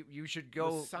 you should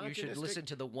go. You should listen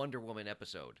to the Wonder Woman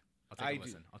episode. I'll take a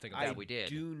listen. I'll take a listen. We did. I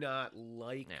do not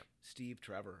like Steve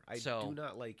Trevor. I do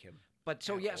not like him. But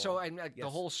the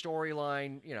whole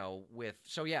storyline,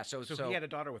 so he had a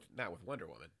daughter not with Wonder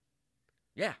Woman.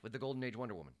 Yeah, with the Golden Age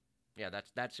Wonder Woman. Yeah,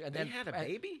 that's and they then had a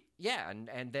baby. Yeah,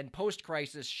 and then post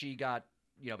Crisis, she got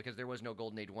because there was no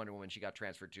Golden Age Wonder Woman, she got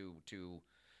transferred to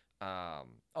a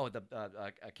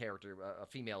character, a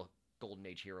female Golden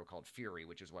Age hero called Fury,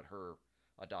 which is what her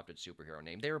adopted superhero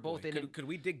name. They were both Could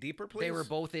we dig deeper, please? They were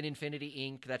both in Infinity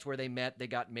Inc. That's where they met. They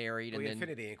got married, and then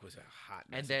Infinity Inc. was a hot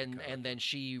mess. And then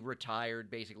she retired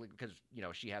basically because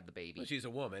she had the baby. Well, she's a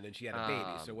woman and she had a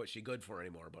baby, so what's she good for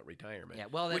anymore but retirement? Yeah,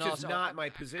 well, which is not my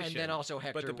position. And then also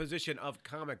Hector, but the position of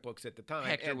comic books at the time.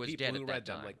 Hector and was people dead who at that read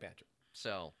time. them like Patrick.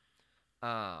 So,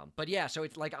 but yeah, so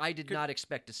it's like I did not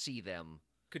expect to see them.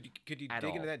 Could you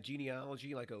dig into that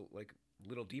genealogy like a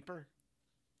little deeper?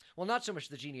 Well, not so much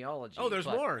the genealogy. Oh, there's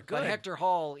more. Good. But Hector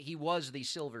Hall, he was the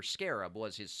Silver Scarab,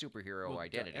 was his superhero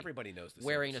identity. Everybody knows the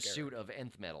wearing Silver a Scarab. suit of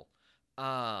nth metal.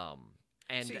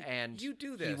 And you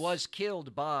do this. He was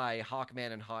killed by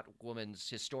Hawkman and Hawkwoman's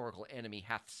historical enemy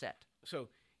Hathset. So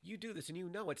you do this, and you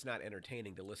know it's not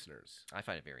entertaining to listeners. I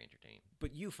find it very entertaining.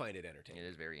 But you find it entertaining. It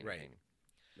is very entertaining.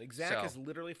 Right. Like Zach has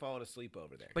literally fallen asleep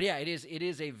over there. But yeah, it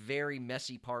is a very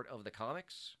messy part of the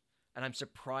comics. And I'm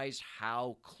surprised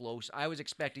how close. I was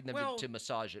expecting them to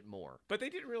massage it more. But they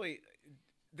didn't really.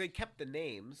 They kept the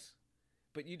names,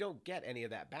 but you don't get any of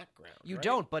that background. You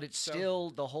don't, but it's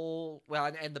still the whole. Well,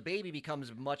 and the baby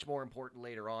becomes much more important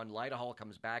later on. Lyta Hall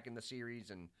comes back in the series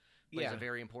and plays a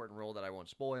very important role that I won't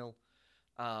spoil.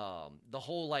 The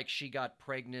whole she got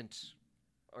pregnant,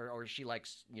 or she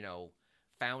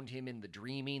found him in the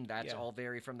dreaming. That's all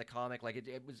very from the comic.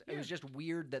 It was just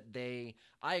weird that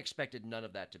I expected none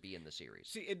of that to be in the series.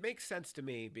 See, it makes sense to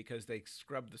me because they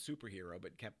scrubbed the superhero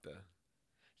but kept the.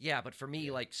 Yeah, but for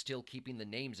me, still keeping the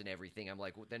names and everything, I'm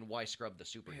like, well, then why scrub the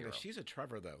superhero? If she's a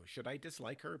Trevor, though, should I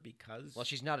dislike her because? Well,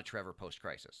 she's not a Trevor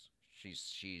post-Crisis.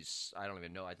 She's I don't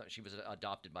even know. I thought she was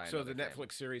adopted by. So the family.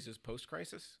 Netflix series is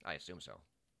post-Crisis? I assume so.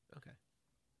 Okay.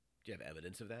 Do you have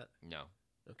evidence of that? No.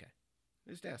 Okay.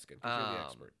 Just asking, because you're the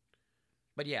expert.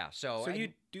 But yeah, so you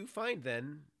do find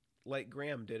then, like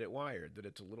Graham did at Wired, that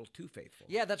it's a little too faithful.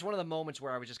 Yeah, that's one of the moments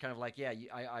where I was just kind of like,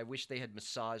 I wish they had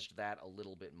massaged that a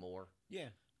little bit more. Yeah.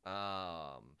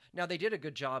 Now they did a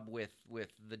good job with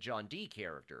the John Dee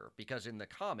character because in the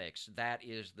comics that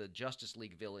is the Justice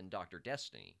League villain Dr.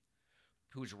 Destiny,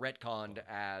 who's retconned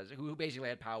as who basically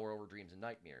had power over dreams and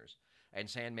nightmares. And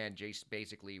Sandman Jace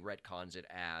basically retcons it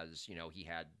as, he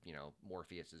had,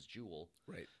 Morpheus's jewel.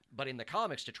 Right. But in the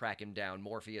comics, to track him down,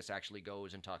 Morpheus actually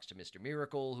goes and talks to Mr.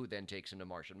 Miracle, who then takes him to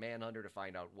Martian Manhunter to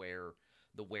find out where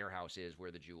the warehouse is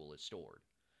where the jewel is stored.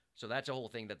 So that's a whole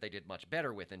thing that they did much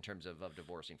better with in terms of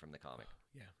divorcing from the comic.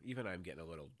 Yeah, even I'm getting a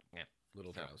little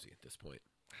drowsy at this point.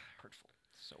 Hurtful.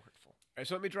 So hurtful. All right,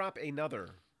 so let me drop another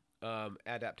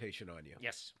adaptation on you.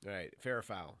 Yes. All right, Fair or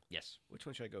Foul. Yes. Which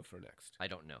one should I go for next? I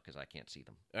don't know because I can't see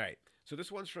them. All right, so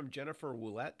this one's from Jennifer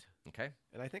Woolette. Okay.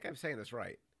 And I think I'm saying this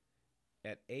right.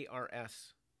 At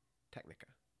ARS Technica.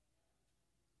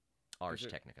 Ars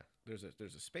Technica. There's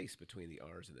a space between the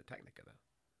R's and the Technica, though.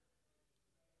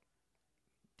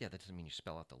 Yeah, that doesn't mean you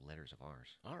spell out the letters of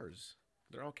R's. R's.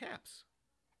 They're all caps.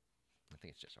 I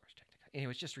think it's just Ars Technica.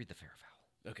 Anyways, just read the Fair or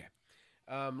Foul. Okay.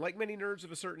 Like many nerds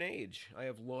of a certain age, I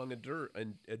have long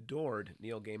adored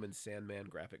Neil Gaiman's Sandman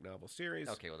graphic novel series.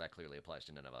 Okay, well, that clearly applies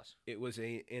to none of us. It was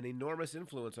an enormous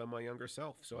influence on my younger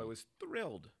self, so I was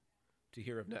thrilled to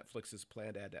hear of Netflix's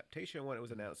planned adaptation when it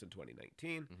was announced in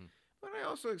 2019. But I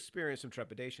also experienced some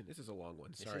trepidation. This is a long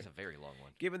one, sorry. This is a very long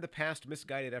one. Given the past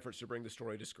misguided efforts to bring the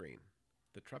story to screen.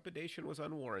 The trepidation was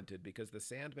unwarranted because The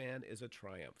Sandman is a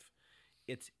triumph.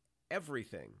 It's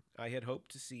everything I had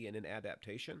hoped to see in an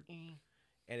adaptation,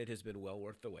 and it has been well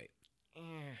worth the wait.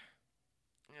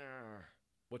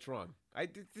 What's wrong?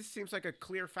 This seems like a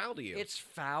clear foul to you. It's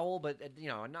foul, but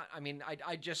not. I mean,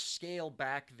 I just scale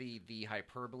back the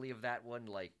hyperbole of that one,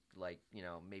 like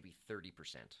maybe 30%.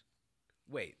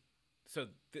 Wait, so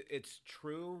it's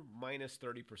true minus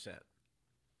 30%. Is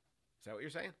that what you're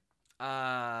saying?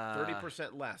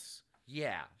 30% less.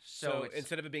 Yeah. So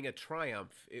instead of it being a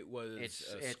triumph, it was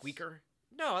a squeaker?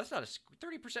 No, that's not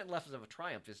 30% less of a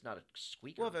triumph is not a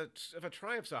squeaker. Well, if a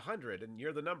triumph's 100 and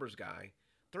you're the numbers guy,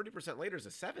 30% later is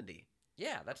a 70.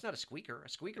 Yeah, that's not a squeaker. A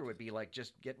squeaker would be like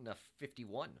just getting a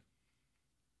 51.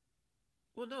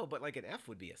 Well, no, but like an F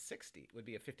would be a 60. Would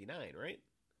be a 59, right?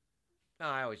 No,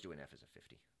 I always do an F as a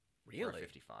 50. Really? Or a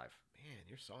 55. Man,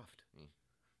 you're soft.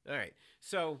 All right.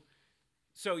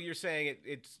 So you're saying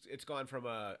it's gone from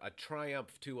a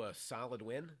triumph to a solid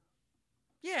win?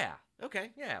 Yeah.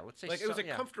 Okay. Yeah, let's say it was a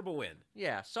comfortable win.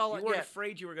 Yeah, solid. You weren't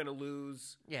afraid you were going to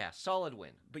lose. Yeah, solid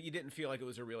win. But you didn't feel like it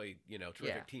was a really,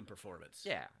 terrific team performance.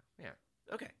 Yeah.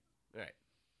 Okay. All right.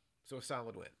 So a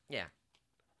solid win. Yeah.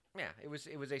 Yeah, it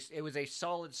was a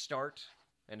solid start.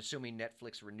 And assuming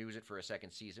Netflix renews it for a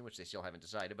second season, which they still haven't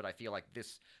decided, but I feel like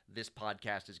this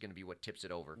podcast is going to be what tips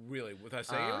it over. Really? With us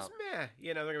saying it was meh.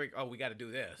 They're going to be, oh, we got to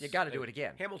do this. You got to do it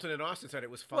again. Hamilton and Austin said it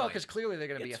was fine. Well, because clearly they're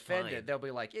going to be offended. Fine. They'll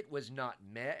be like, it was not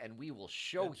meh, and we will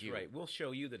show That's you. Right. We'll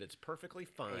show you that it's perfectly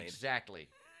fine. Exactly.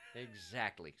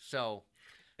 So,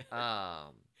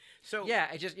 so yeah,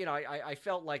 I just, I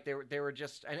felt like they were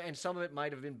just, and some of it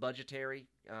might have been budgetary,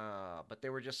 but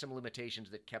there were just some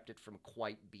limitations that kept it from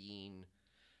quite being.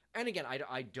 And again,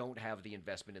 I don't have the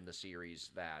investment in the series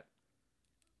that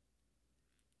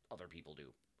other people do.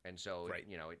 And so, right.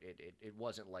 It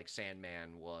wasn't like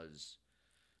Sandman was,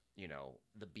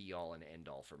 the be-all and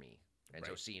end-all for me. And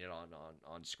so seeing it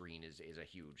on screen is a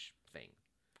huge thing.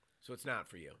 So it's not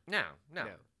for you? No.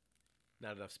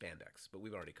 Not enough spandex, but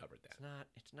we've already covered that.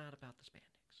 It's not about the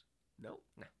spandex. No?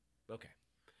 No. Okay.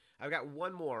 I've got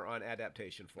one more on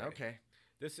adaptation for you. Okay.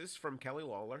 This is from Kelly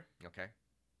Lawler. Okay.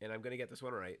 And I'm going to get this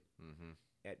one right. Mm-hmm.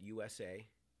 At USA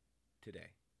Today.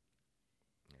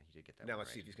 Yeah, you did get that now one let's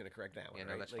right. see if he's going to correct that one. Yeah,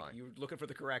 right? no, that's fine. You were looking for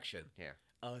the correction. Yeah.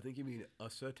 I think you mean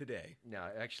USA Today. No,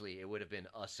 actually, it would have been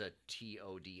USA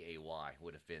Today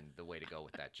would have been the way to go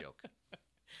with that joke.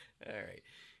 All right.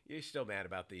 You're still mad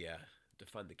about the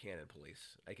defund the Cannon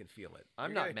police. I can feel it.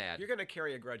 I'm not mad. You're going to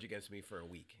carry a grudge against me for a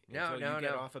week. No.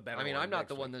 Get off a better I mean, I'm not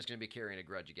the one week. that's going to be carrying a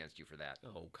grudge against you for that.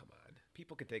 Oh, come on.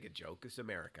 People can take a joke. It's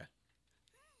America.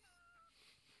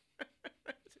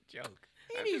 It's a joke.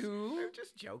 Anywho. I'm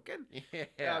just joking.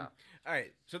 Yeah. All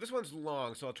right. So this one's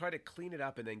long, so I'll try to clean it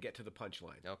up and then get to the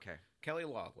punchline. Okay. Kelly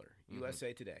Lawler,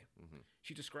 USA Today. Mm-hmm.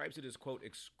 She describes it as, quote,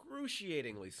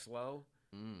 excruciatingly slow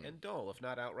and dull, if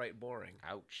not outright boring.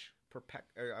 Ouch.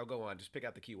 I'll go on. Just pick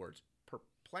out the keywords.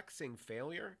 Perplexing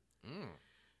failure.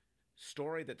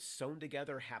 Story that's sewn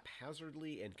together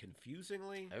haphazardly and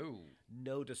confusingly. Oh.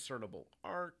 No discernible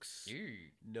arcs. Ew.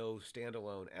 No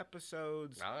standalone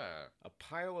episodes. A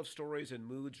pile of stories and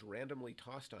moods randomly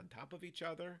tossed on top of each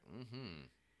other. Mm-hmm.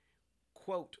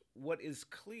 Quote, what is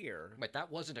clear... Wait,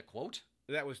 that wasn't a quote?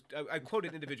 That was... I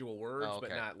quoted individual words, oh, okay.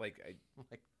 but not like...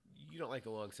 You don't like the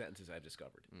long sentences I've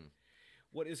discovered.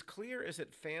 What is clear is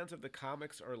that fans of the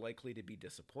comics are likely to be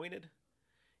disappointed,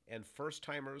 and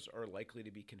first-timers are likely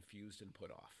to be confused and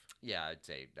put off. Yeah, I'd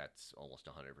say that's almost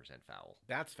 100% foul.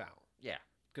 That's foul. Yeah.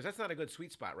 Because that's not a good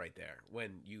sweet spot right there,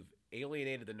 when you've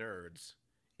alienated the nerds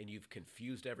and you've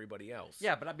confused everybody else.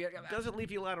 Yeah, but it doesn't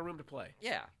leave you a lot of room to play.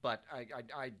 Yeah, but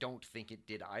I don't think it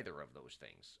did either of those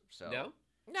things. So No?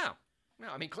 No.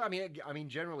 I mean,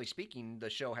 generally speaking, the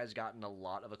show has gotten a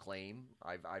lot of acclaim.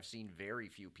 I've seen very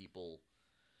few people,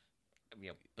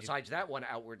 besides that one,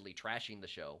 outwardly trashing the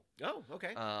show. Oh,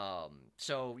 okay.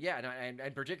 So yeah,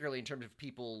 and particularly in terms of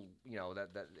people,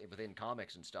 that within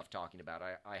comics and stuff talking about,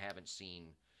 I haven't seen,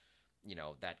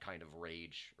 that kind of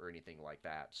rage or anything like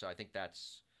that. So I think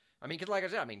that's. I mean, because like I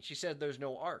said, she said there's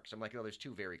no arcs. I'm like, there's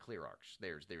two very clear arcs.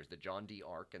 There's the John D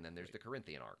arc, and then there's the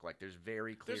Corinthian arc. Like, there's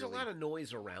very clearly... There's a lot of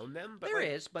noise around them. But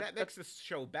that makes the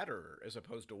show better as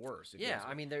opposed to worse. Yeah,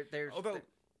 there's... Although,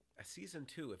 a season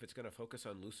 2, if it's going to focus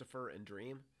on Lucifer and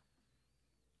Dream,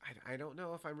 I don't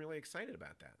know if I'm really excited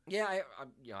about that. Yeah,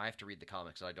 I have to read the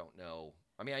comics. I don't know.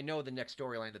 I mean, I know the next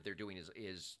storyline that they're doing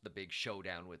is the big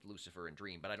showdown with Lucifer and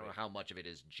Dream, but I don't know how much of it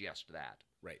is just that.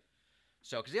 Right.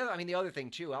 So, because the other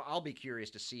thing too, I'll be curious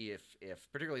to see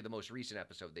if particularly the most recent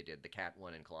episode they did, the Cat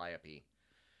one and Calliope,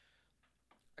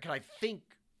 because I think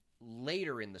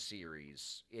later in the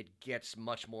series it gets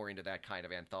much more into that kind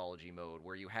of anthology mode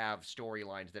where you have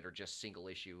storylines that are just single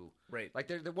issue. Right. Like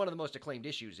they're one of the most acclaimed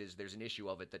issues is there's an issue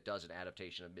of it that does an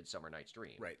adaptation of Midsummer Night's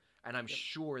Dream. Right. And I'm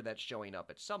sure that's showing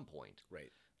up at some point.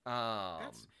 Right.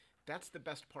 Um, that's the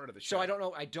best part of the show.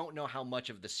 So I don't know how much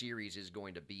of the series is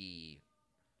going to be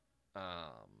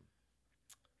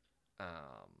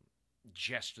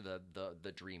just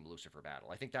the Dream Lucifer battle.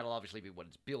 I think that'll obviously be what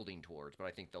it's building towards, but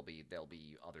I think there'll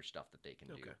be other stuff that they can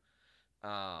do.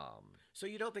 So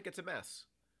you don't think it's a mess?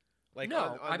 Like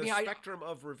no, on the spectrum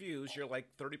of reviews, you're like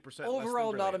 30%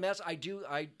 overall not a mess.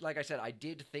 Like I said, I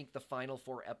did think the final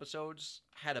 4 episodes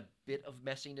had a bit of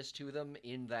messiness to them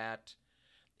in that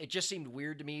it just seemed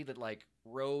weird to me that like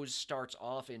Rose starts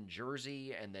off in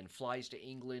Jersey and then flies to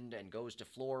England and goes to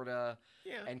Florida.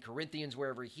 Yeah. And Corinthians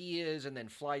wherever he is and then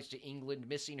flies to England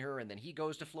missing her and then he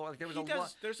goes to Florida. Like,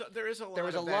 there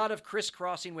was a lot of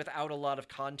crisscrossing without a lot of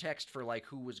context for like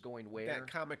who was going where. That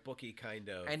comic booky kind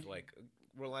of like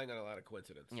relying on a lot of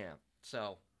coincidence. Yeah.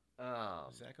 So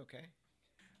Zach, okay?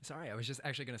 Sorry, I was just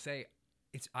actually going to say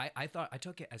I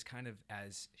took it as kind of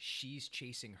as she's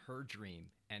chasing her dream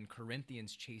and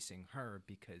Corinthians chasing her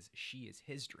because she is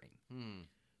his dream.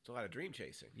 It's a lot of dream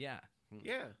chasing. Yeah.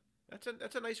 Yeah.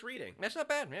 That's a nice reading. That's not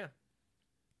bad, yeah.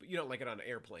 But you don't like it on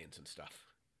airplanes and stuff.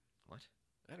 What?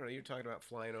 I don't know. You're talking about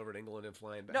flying over to England and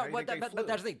flying back. No, but that's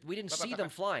the thing. We didn't see them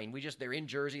flying. They're in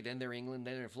Jersey, then they're England,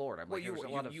 then they're in Florida. Well,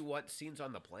 you want scenes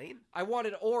on the plane? I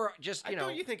wanted, or just,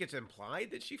 Don't you think it's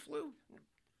implied that she flew?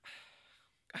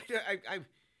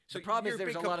 So the problem is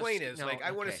there's a lot of...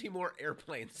 I want to see more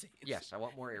airplane scenes. Yes, I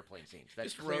want more airplane scenes.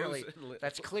 That's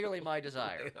clearly my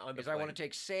desire. I want to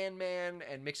take Sandman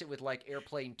and mix it with like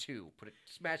Airplane 2.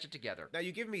 Smash it together. Now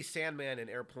you give me Sandman and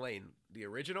Airplane, the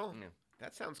original. Yeah.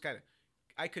 That sounds kind of...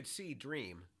 I could see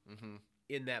Dream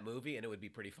in that movie and it would be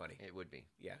pretty funny. It would be.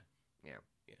 Yeah.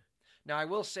 Now I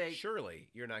will say... Surely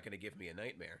you're not going to give me a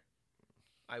nightmare.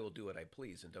 I will do what I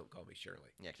please and don't call me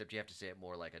Shirley. Yeah, except you have to say it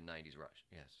more like a 90s rush.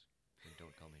 Yes. And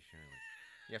don't call me Shirley.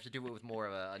 You have to do it with more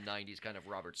of a 90s kind of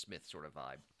Robert Smith sort of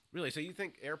vibe. Really? So you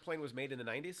think Airplane was made in the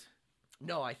 90s?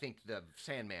 No, I think the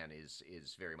Sandman is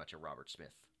very much a Robert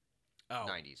Smith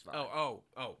 90s vibe. Oh,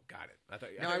 got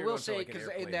it. I will say, because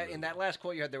in that last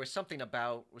quote you had, there was something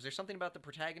about... Was there something about the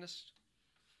protagonist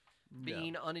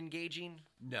being unengaging?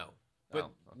 No. But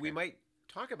we might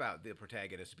talk about the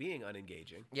protagonist being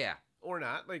unengaging. Yeah. Or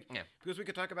not. Because we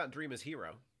could talk about Dream as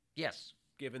hero. Yes.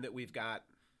 Given that we've got...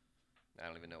 I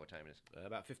don't even know what time it is.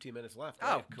 About 15 minutes left.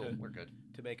 Oh, cool. We're good.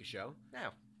 To make a show.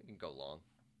 Now, we can go long.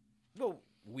 Well,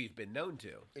 we've been known to.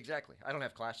 Exactly. I don't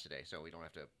have class today, so we don't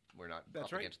have to... We're not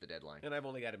up against the deadline. And I've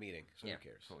only got a meeting, so who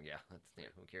cares? Oh, yeah.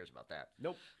 Who cares about that?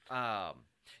 Nope.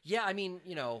 Yeah, I mean,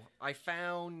 I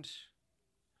found...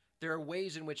 There are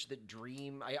ways in which the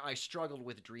Dream... I struggled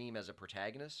with Dream as a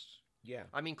protagonist. Yeah.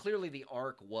 I mean, clearly the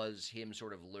arc was him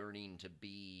sort of learning to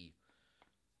be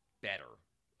better.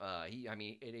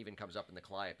 It even comes up in the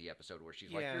Calliope episode where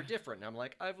she's like, "You're different," and I'm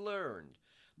like, "I've learned."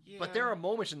 Yeah. But there are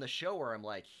moments in the show where I'm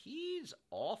like, "He's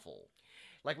awful."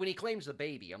 Like when he claims the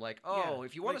baby, I'm like, "Oh,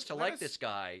 if you want us to like this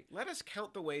guy, let us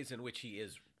count the ways in which he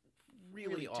is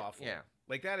really awful." Yeah,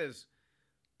 like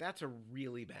that's a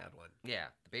really bad one. Yeah,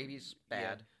 the baby's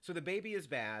bad. Yeah. So the baby is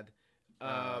bad.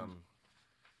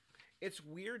 It's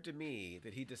weird to me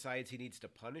that he decides he needs to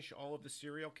punish all of the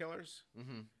serial killers.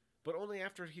 Mm-hmm. But only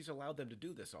after he's allowed them to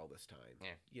do this all this time.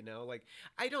 Yeah.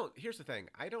 Here's the thing.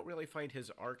 I don't really find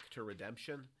his arc to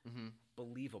redemption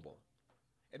believable.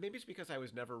 And maybe it's because I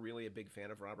was never really a big fan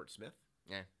of Robert Smith.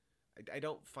 Yeah. I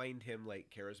don't find him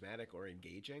like charismatic or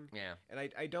engaging. Yeah. And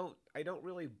I don't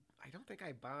think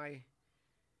I buy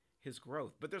his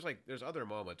growth. But there's other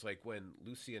moments like when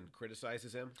Lucien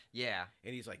criticizes him. Yeah.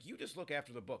 And he's like, "You just look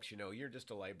after the books, you're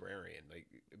just a librarian." Like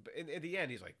in the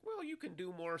end he's like, "Well, you can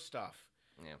do more stuff."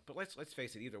 Yeah. But let's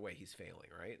face it, either way he's failing,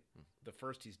 right? The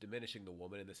first he's diminishing the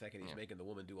woman, and the second he's making the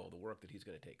woman do all the work that he's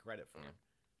going to take credit for. Yeah.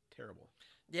 Terrible.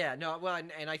 Yeah, no, well,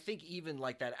 and I think even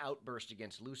like that outburst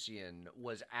against Lucien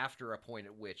was after a point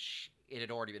at which it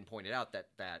had already been pointed out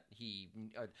that he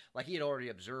he had already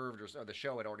observed, or the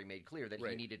show had already made clear that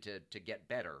he needed to get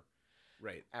better.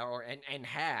 Right.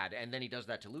 And then he does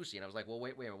that to Lucien. I was like, well,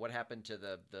 wait a minute, what happened to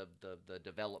the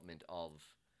development of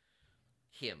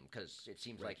him, because it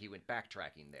seems like he went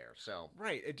backtracking there. So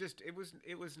right,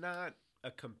 it was not a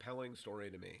compelling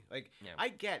story to me. Like I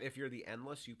get if you're the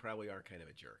Endless, you probably are kind of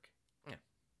a jerk. Yeah.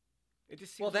 It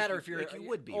just seems or if you're you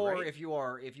would be, or right? if you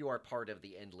are part of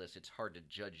the Endless, it's hard to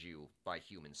judge you by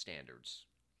human standards.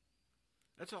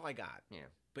 That's all I got. Yeah.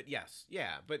 But yes,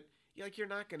 yeah, but like you're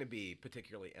not going to be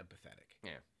particularly empathetic.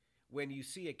 Yeah. When you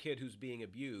see a kid who's being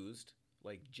abused,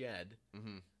 like Jed,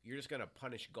 mm-hmm. you're just going to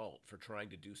punish Galt for trying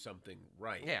to do something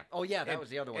right. Yeah. Oh yeah, that was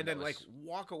the other one. And then like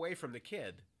walk away from the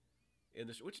kid in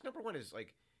this, which number one is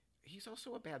like, he's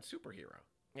also a bad superhero.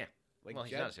 Yeah. Like well,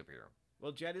 he's not a superhero.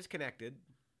 Well, Jed is connected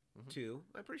to.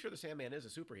 I'm pretty sure the Sandman is a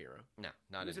superhero. No,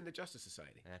 not. He was in the Justice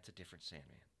Society. That's a different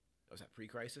Sandman. Was that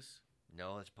pre-Crisis?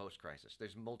 No, it's post-Crisis.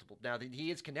 There's multiple. Now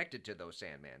he is connected to those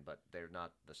Sandman, but they're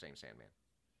not the same Sandman.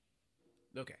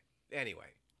 Okay. Anyway,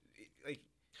 like.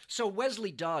 So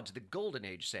Wesley Dodds, the Golden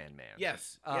Age Sandman.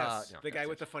 Yes, yes, the guy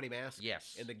with the funny mask.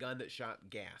 Yes, and the gun that shot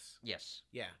gas. Yes,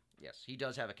 yeah, yes, he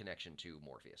does have a connection to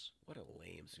Morpheus. What a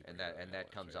lame superhero! And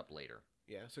that comes up later.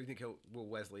 Yeah, so you think will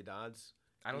Wesley Dodds?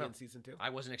 I don't know. In season 2, I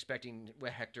wasn't expecting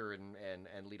Hector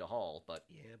and Lita Hall, but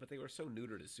yeah, but they were so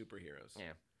neutered as superheroes.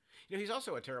 Yeah, you know he's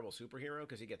also a terrible superhero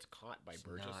because he gets caught by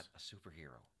Burgess. Not a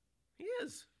superhero. He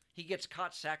is. He gets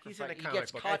caught sacrificing. He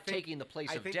gets caught taking the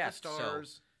place of death. The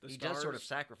stars, so he does sort of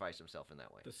sacrifice himself in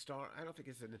that way. The star. I don't think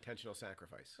it's an intentional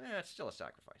sacrifice. Yeah, it's still a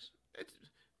sacrifice.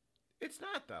 It's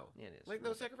not though. Yeah, it is. Like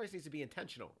no sacrifice needs to be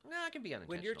intentional. No, it can be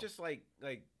unintentional. When you're just like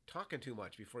talking too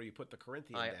much before you put the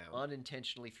Corinthian down. I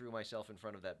unintentionally threw myself in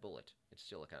front of that bullet. It's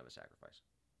still a kind of a sacrifice.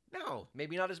 No,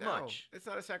 maybe not as much. It's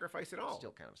not a sacrifice at all. It's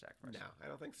still kind of a sacrifice. No, I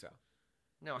don't think so.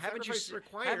 No, haven't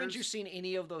you seen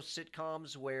any of those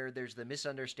sitcoms where there's the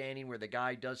misunderstanding where the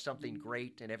guy does something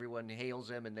great and everyone hails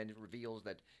him and then it reveals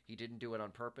that he didn't do it on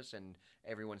purpose and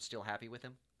everyone's still happy with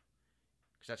him?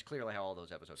 Because that's clearly how all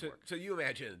those episodes work. So you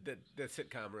imagine that the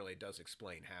sitcom really does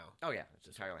explain how. Oh yeah, that's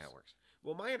entirely how it works.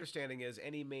 Well, my understanding is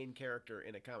any main character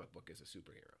in a comic book is a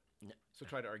superhero. No. So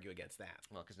try to argue against that.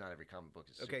 Well, because not every comic book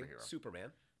is a superhero. Okay, Superman.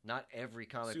 Not every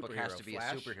comic book has to be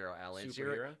Flash, a superhero, Alan.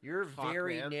 Superhero, your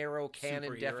very Hawkman, narrow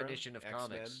canon definition of X-Men,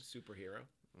 comics. Superhero.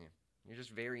 Yeah. You're just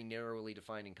very narrowly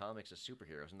defining comics as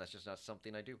superheroes, and that's just not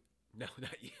something I do. No,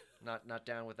 not you. Not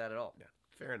down with that at all. No,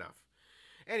 fair enough.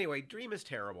 Anyway, Dream is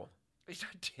terrible. He's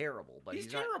not terrible, but he's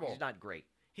terrible. He's not great.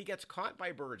 He gets caught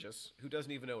by Burgess, who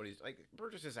doesn't even know what he's like.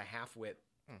 Burgess is a half-wit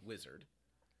wizard.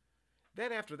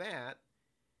 Then after that,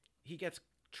 he gets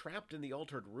trapped in the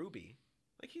Altered Ruby.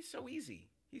 Like he's so easy.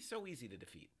 He's so easy to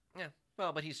defeat. Yeah.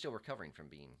 Well, but he's still recovering from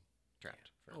being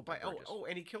trapped.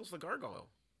 And he kills the gargoyle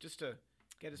just to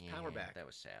get his power back. That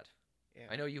was sad. Yeah.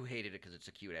 I know you hated it because it's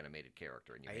a cute animated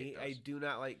character, and you hate those. I do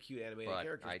not like cute animated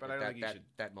characters, but I don't think you should.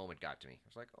 That moment got to me. I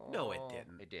was like, oh. No, it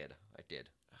didn't. It did. It did.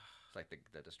 It's like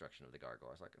the destruction of the gargoyle.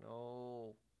 I was like,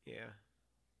 no. Yeah.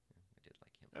 I did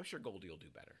like him. I'm sure Goldie will do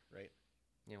better, right?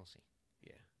 Yeah, we'll see.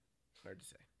 Yeah. Hard to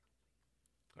say.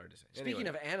 Speaking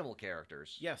of animal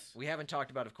characters, yes, we haven't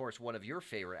talked about, of course, one of your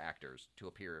favorite actors to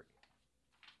appear.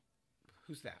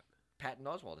 Who's that? Patton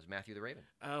Oswalt as Matthew the Raven.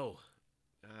 Oh,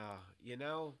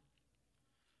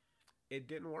 it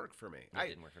didn't work for me. It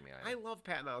didn't work for me either. I love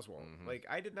Patton Oswalt. Mm-hmm. Like,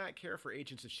 I did not care for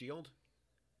Agents of S.H.I.E.L.D.,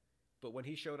 but when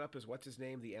he showed up as what's his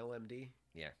name, the LMD.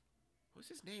 Yeah. What's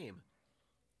his name?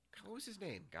 God, what was his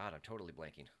name? God, I'm totally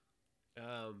blanking.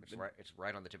 It's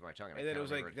right on the tip of my tongue. And then it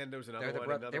was like, then there was another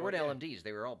one. They weren't LMDs.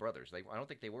 They were all brothers. I don't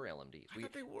think they were LMDs. I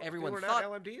thought they were. Everyone they were thought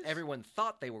not LMDs? Everyone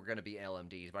thought they were going to be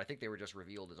LMDs, but I think they were just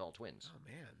revealed as all twins. Oh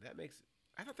man, that makes.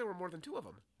 I thought there were more than two of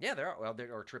them. Yeah, there are. Well,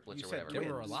 there are triplets or whatever. There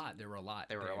were a lot. There were a lot.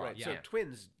 Right. Yeah. So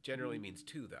twins generally means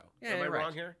two, though. Yeah, Am I right.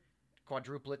 wrong here?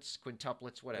 Quadruplets,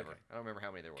 quintuplets, whatever. Okay. I don't remember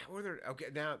how many there were. Were there? Okay,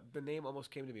 now the name almost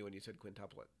came to me when you said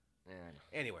quintuplet. Yeah, I know.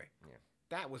 Anyway, yeah,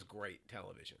 that was great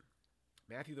television.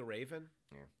 Matthew the Raven.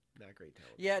 Yeah. Not great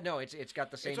television. Yeah, no, it's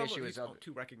got the same issue as other.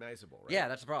 Too recognizable, right? Yeah,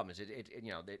 that's the problem. Is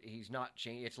he's not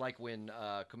changed. It's like when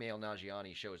Kumail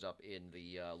Nanjiani shows up in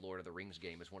the Lord of the Rings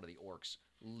game as one of the orcs,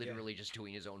 literally just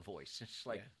doing his own voice. It's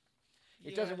like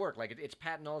it doesn't work. Like it's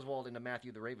Patton Oswalt in a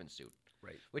Matthew the Raven suit,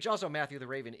 right? Which also Matthew the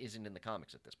Raven isn't in the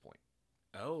comics at this point.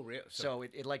 Oh, really? So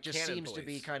it like just seems to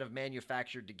be kind of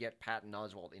manufactured to get Patton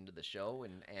Oswalt into the show,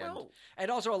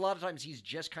 and also a lot of times he's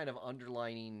just kind of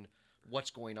underlining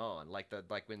what's going on. Like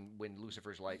when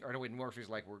Lucifer's like, or no, when Morpheus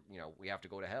like, we have to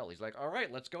go to hell. He's like, all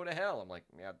right, let's go to hell. I'm like,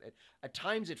 yeah. At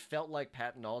times it felt like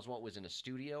Patton Oswalt was in a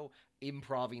studio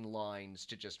improving lines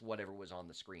to just whatever was on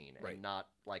the screen, and not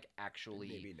like actually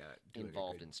maybe not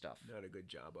involved in stuff. Not a good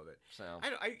job of it. So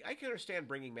I can understand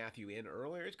bringing Matthew in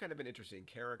earlier. It's kind of an interesting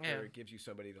character. Yeah. It gives you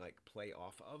somebody to like play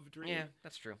off of Dream. Yeah,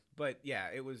 that's true. But yeah,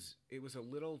 it was a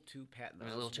little too Patton Oswalt. It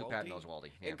was a little too Patton Oswalt-y.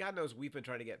 Yeah. And God knows we've been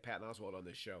trying to get Patton Oswalt on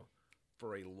this show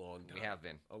for a long time. We have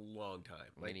been a long time,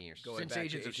 many years since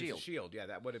Agents of S.H.I.E.L.D. Yeah,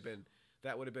 that would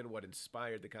have been what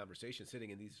inspired the conversation, sitting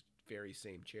in these very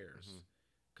same chairs.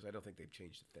 Because I don't think they've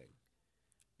changed a thing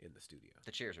in the studio.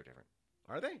 The chairs are different.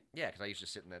 Are they? Yeah, because I used to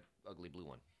sit in that ugly blue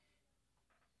one.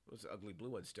 Was the ugly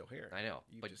blue one still here? I know,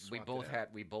 but we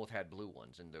both had blue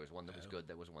ones, and there was one that was good,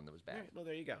 there was one that was bad. Right, well,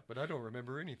 there you go. But I don't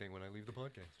remember anything when I leave the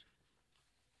podcast.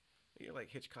 You're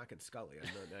like Hitchcock and Scully on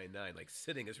 99. Like,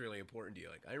 sitting is really important to you.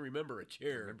 Like, I remember a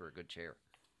chair. I remember a good chair.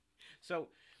 So,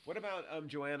 what about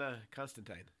Joanna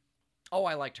Constantine? Oh,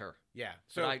 I liked her. Yeah.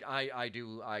 So I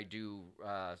do.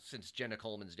 Since Jenna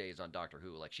Coleman's days on Doctor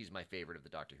Who, like she's my favorite of the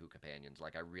Doctor Who companions.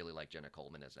 Like I really like Jenna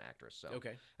Coleman as an actress. So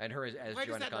okay. And her as Why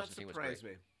Joanna does that Constantine not was surprise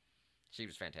great. me? She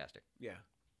was fantastic. Yeah.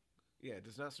 Yeah, it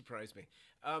does not surprise me.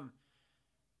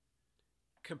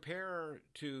 Compare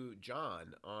to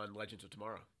John on Legends of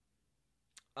Tomorrow.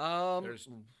 There's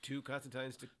two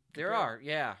Constantines to compare. There are,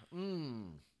 yeah.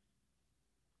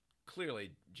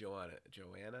 Clearly, Joanna is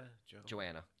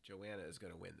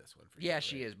going to win this one for you. Yeah,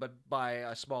 she is, but by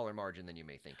a smaller margin than you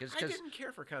may think. I didn't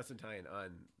care for Constantine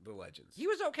on the Legends. He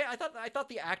was okay. I thought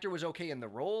the actor was okay in the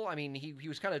role. I mean, he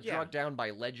was kind of drugged down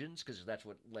by Legends because that's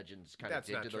what Legends kind of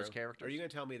did to those characters. Are you going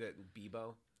to tell me that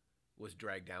Bebo was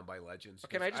dragged down by Legends?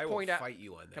 Can I just point out? Fight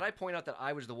you on that. Can I point out that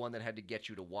I was the one that had to get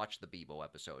you to watch the Bebo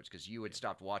episodes because you had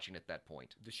stopped watching at that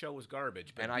point. The show was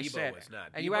garbage, but and Bebo was not.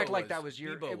 And you act like that was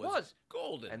your. Bebo it was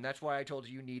golden, and that's why I told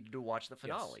you needed to watch the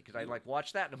finale because I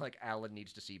watch that and I'm like, Alan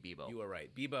needs to see Bebo. You were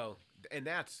right, Bebo, and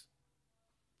that's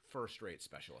first-rate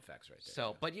special effects right there.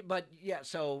 So, but yeah,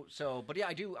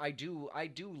 I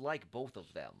do like both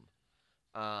of them.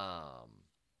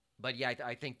 But yeah,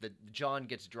 I think that John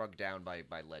gets drugged down by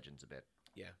Legends a bit.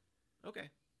 Yeah. Okay.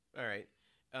 All right.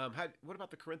 What about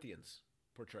the Corinthians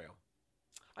portrayal?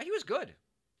 He was good.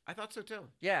 I thought so too.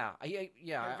 Yeah.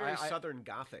 Very Southern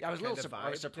Gothic. I was a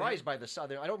little surprised by the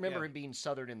Southern. I don't remember him being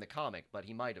Southern in the comic, but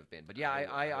he might have been. But yeah,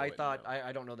 I thought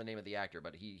I don't know the name of the actor,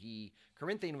 but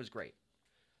Corinthian was great.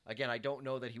 Again, I don't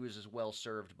know that he was as well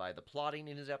served by the plotting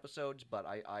in his episodes, but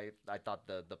I thought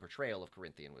the portrayal of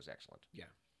Corinthian was excellent. Yeah.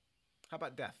 How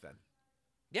about Death then?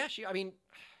 Yeah,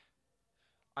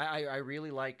 I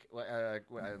really like.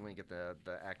 Let me get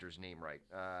the actor's name right.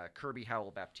 Kirby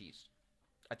Howell Baptiste.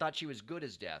 I thought she was good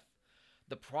as Death.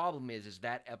 The problem is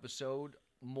that episode,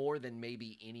 more than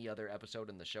maybe any other episode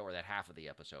in the show, or that half of the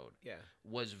episode,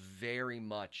 was very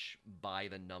much by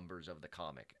the numbers of the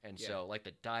comic, and so like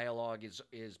the dialogue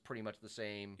is pretty much the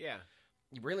same. Yeah.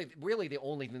 Really, the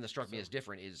only thing that struck me as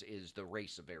different is the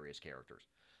race of various characters.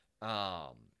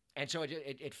 And so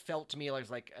it felt to me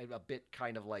like a bit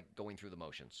kind of like going through the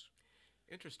motions.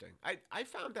 Interesting. I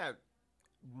found that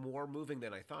more moving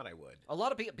than I thought I would. A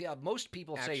lot of people, most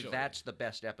people say that's the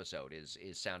best episode is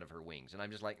Sound of Her Wings, and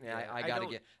I'm just like, I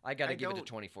gotta give it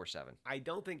to 24/7. I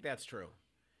don't think that's true,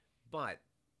 but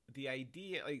the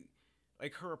idea,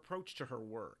 like her approach to her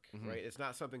work, right? It's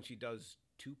not something she does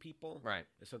to people, right?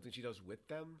 It's something she does with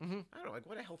them. I don't know, like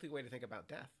what a healthy way to think about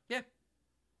death. Yeah,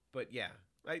 but yeah.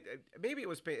 Maybe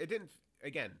it didn't,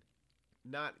 again,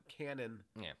 not canon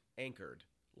anchored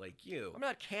like you. I'm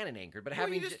not canon anchored, but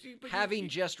having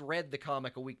just read the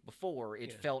comic a week before,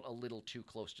 it felt a little too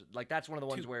close to, like that's one of the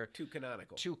ones where too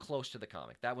canonical, too close to the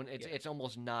comic. That one, it's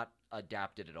almost not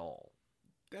adapted at all.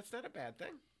 That's not a bad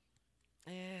thing.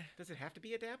 Does it have to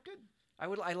be adapted?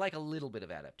 I like a little bit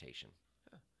of adaptation.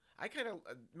 I kind of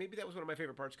maybe that was one of my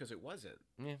favorite parts because it wasn't.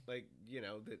 Yeah. Like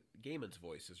that Gaiman's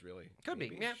voice is really could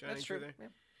be. Yeah, that's true. Yeah.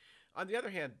 On the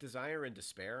other hand, Desire and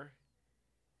Despair,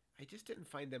 I just didn't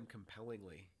find them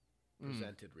compellingly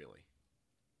presented, really.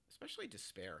 Especially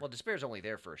Despair. Well, Despair's only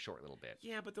there for a short little bit.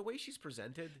 Yeah, but the way she's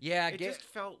presented, it just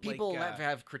felt people like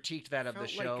have critiqued that of the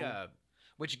show,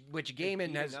 which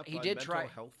Gaiman has. He did try.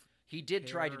 He did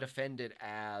try to defend it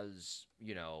as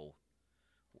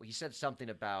he said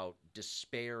something about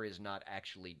despair is not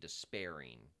actually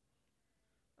despairing.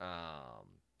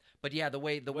 But yeah, the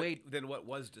way then what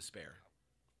was despair?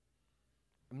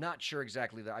 I'm not sure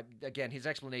exactly. Again, his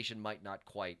explanation might not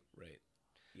quite. Right.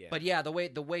 Yeah. But yeah, the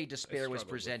way despair was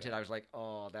presented, I was like,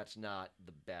 oh, that's not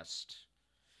the best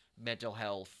mental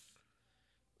health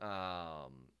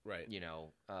Right.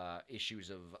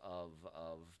 Issues of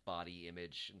body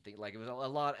image and things like it was a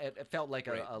lot. It felt like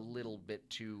a little bit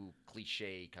too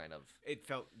cliche kind of. It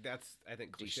felt I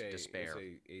think cliche despair.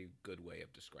 is a good way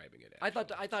of describing it.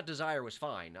 Actually. I thought Desire was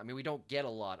fine. I mean, we don't get a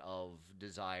lot of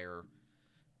Desire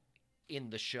in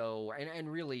the show,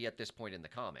 and really at this point in the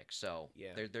comics. So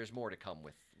there's more to come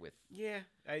with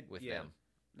them.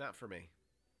 Not for me.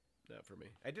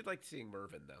 I did like seeing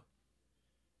Mervyn though.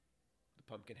 The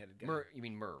pumpkin-headed guy. You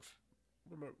mean Merv?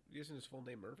 Isn't his full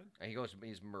name Mervyn?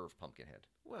 He's Merv Pumpkinhead.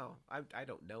 Well, I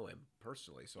don't know him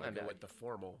personally, so I go with the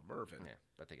formal Mervyn. Yeah,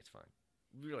 I think it's fine.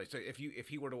 Really? So if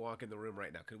he were to walk in the room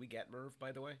right now, could we get Merv?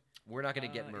 By the way, we're not going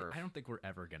to get Merv. I don't think we're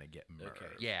ever going to get Merv. Okay.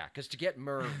 Yeah, because to get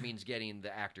Merv means getting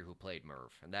the actor who played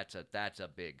Merv, and that's a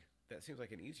big. That seems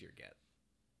like an easier get.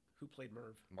 Who played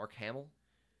Merv? Mark Hamill.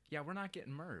 Yeah, we're not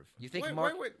getting Merv. You think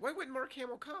why wouldn't Mark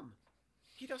Hamill come?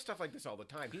 He does stuff like this all the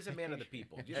time. He's a man of the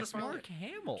people. That's Mark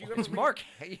Hamill. It's Mark.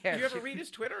 Yeah. Do you ever read his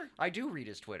Twitter? I do read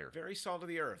his Twitter. Very salt of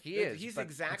the earth. He is. He's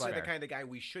exactly the kind of guy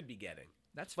we should be getting.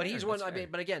 That's fair. But he's one. I mean,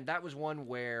 but again, that was one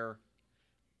where,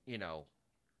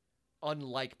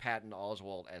 unlike Patton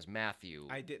Oswalt as Matthew,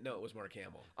 I didn't know it was Mark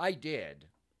Hamill. I did,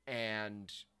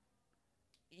 and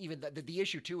even the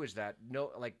issue too is that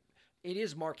it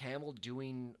is Mark Hamill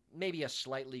doing maybe a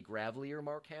slightly gravelier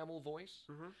Mark Hamill voice.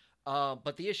 Mm-hmm.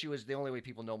 But the issue is the only way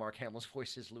people know Mark Hamill's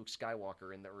voice is Luke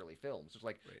Skywalker in the early films. It's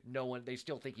like no one, they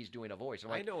still think he's doing a voice.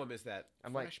 I know him as that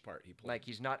Flash part he played. Like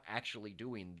he's not actually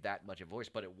doing that much of a voice,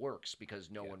 but it works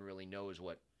because no one really knows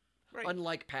what. Right.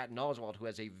 Unlike Patton Oswalt, who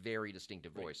has a very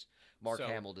distinctive voice, Mark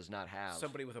Hamill does not have.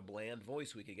 Somebody with a bland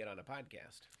voice we could get on a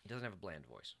podcast. He doesn't have a bland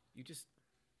voice.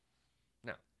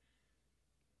 No.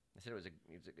 I said it was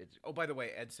it's. Oh, by the way,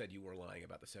 Ed said you were lying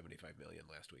about the $75 million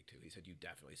last week too. He said you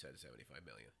definitely said $75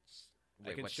 million.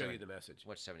 I can show you the message.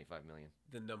 What's $75 million?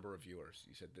 The number of viewers.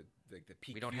 You said the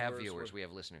peak. We don't have viewers. We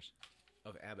have listeners.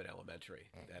 Of Abbott Elementary,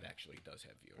 that actually does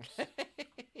have viewers.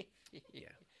 Yeah.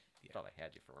 Thought I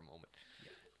had you for a moment.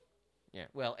 Yeah.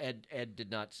 Well, Ed did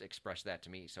not express that to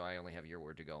me, so I only have your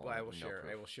word to go on. Well, I will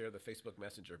share the Facebook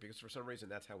Messenger because for some reason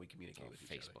that's how we communicate with each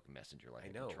other. Facebook Messenger, like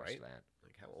I know, right? That.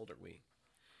 Like how old are we?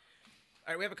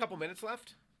 All right, we have a couple minutes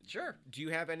left. Sure. Do you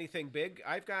have anything big?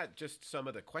 I've got just some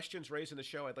of the questions raised in the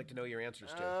show. I'd like to know your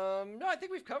answers to. No, I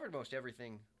think we've covered most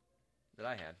everything that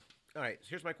I had. All right,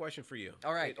 here's my question for you.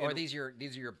 All right, these are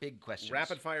your big questions.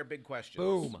 Rapid fire big questions.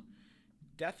 Boom.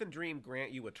 Death and Dream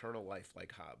grant you eternal life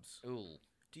like Hobbes. Ooh.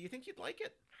 Do you think you'd like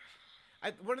it?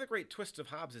 One of the great twists of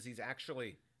Hobbes is he's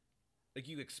actually, like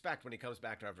you expect when he comes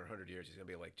back after 100 years, he's going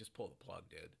to be like, just pull the plug,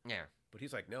 dude. Yeah. But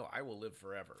he's like, no, I will live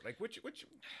forever. Like, which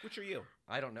are you?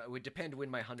 I don't know. It would depend when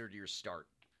my 100 years start.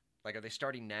 Like, are they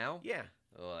starting now? Yeah.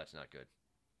 Oh, that's not good.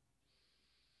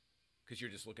 Because you're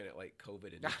just looking at, like,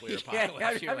 COVID and nuclear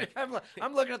apocalypse.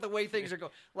 I'm looking at the way things are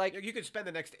going. Like, you could spend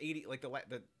the next 80, like,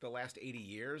 the last 80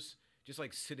 years just,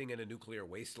 like, sitting in a nuclear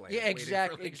wasteland. Yeah,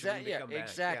 exactly. Exactly. Yeah.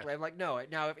 I'm like, no.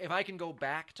 Now, if I can go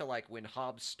back to, like, when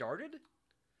Hobbes started.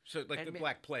 So, like, the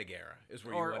Black Plague era is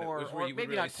where you would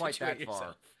maybe really not quite that yourself.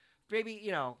 far. Maybe,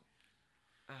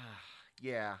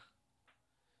 yeah.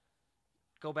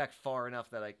 Go back far enough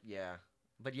that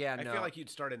But yeah, no. I feel like you'd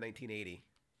start in 1980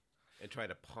 and try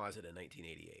to pause it in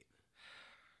 1988.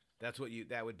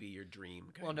 That would be your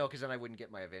dream. No, because then I wouldn't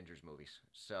get my Avengers movies.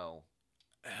 So.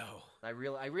 Oh. I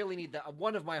really need that.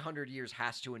 One of my 100 years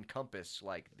has to encompass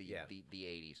like the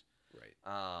 80s. Right.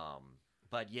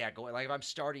 But yeah, if I'm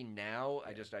starting now,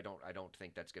 I don't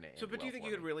think that's going to end. So, but do you think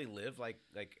you could really live like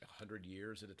 100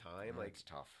 years at a time? Like it's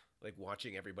tough. Like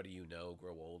watching everybody you know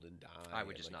grow old and die. I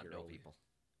would just not know people.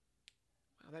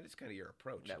 Well, that is kind of your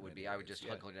approach. That would be. I would just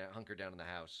hunker down in the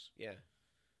house. Yeah.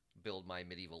 Build my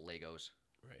medieval Legos.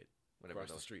 Right. Whatever.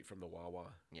 Across the street from the Wawa.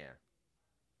 Yeah.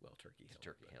 Well, Turkey Hill.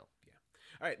 Turkey Hill. Yeah.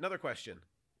 All right, another question.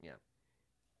 Yeah.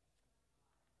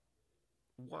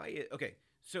 Okay,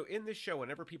 so in this show,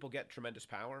 whenever people get tremendous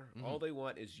power, all they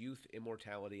want is youth,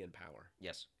 immortality, and power.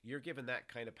 Yes. You're given that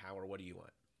kind of power. What do you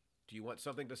want? Do you want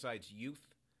something besides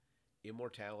youth,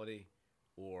 immortality,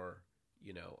 or,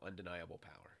 undeniable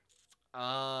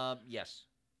power? Yes.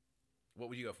 What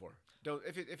would you go for? Don't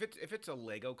if it's a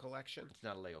Lego collection. It's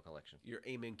not a Lego collection. You're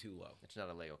aiming too low. It's not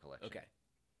a Lego collection. Okay.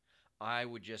 I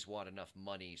would just want enough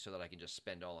money so that I can just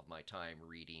spend all of my time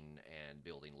reading and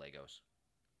building Legos.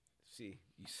 See,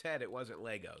 you said it wasn't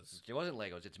Legos. It wasn't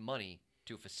Legos. It's money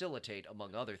to facilitate,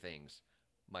 among other things,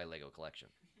 my Lego collection.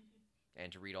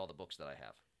 And to read all the books that I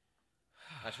have.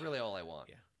 That's really all I want.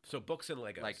 Yeah. So books and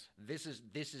Legos. Like, this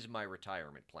is my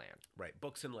retirement plan. Right.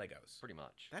 Books and Legos. Pretty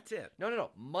much. That's it.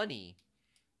 No. Money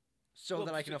so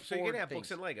that I can afford So you can have things.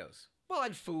 books and Legos. Well,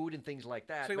 and food and things like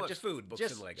that. So you but want just food, books,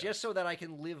 just, and Legos. Just so that I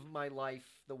can live my life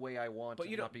the way I want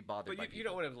and not be bothered by But people. you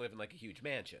don't want to live in like a huge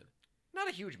mansion. Not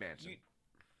a huge mansion.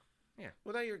 Yeah.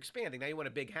 Well, now you're expanding. Now you want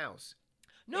a big house.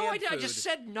 No, I just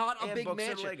said not a big books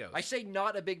mansion. and Legos. I say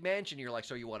not a big mansion. You're like,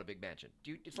 so you want a big mansion?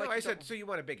 I said so you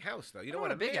want a big house though. You don't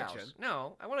want a big mansion. house.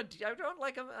 No, I don't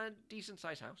like a decent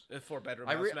sized house. A 4-bedroom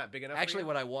house not big enough. Actually, for you?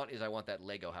 what I want is I want that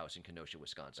Lego house in Kenosha,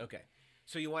 Wisconsin. Okay,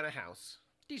 so you want a house,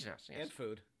 decent house, yes. and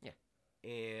food,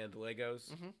 and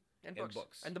Legos, and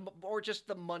books, or just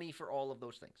the money for all of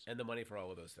those things, and the money for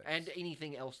all of those things, and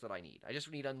anything else that I need. I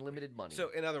just need unlimited money. So,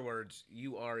 in other words,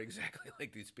 you are exactly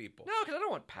like these people. No, because I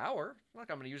don't want power. It's not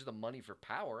like I'm going to use the money for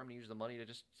power. I'm going to use the money to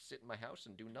just sit in my house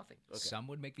and do nothing. Okay. Some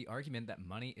would make the argument that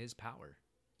money is power.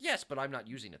 Yes, but I'm not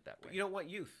using it that way. But you don't want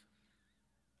youth.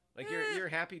 Like you're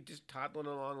happy just toddling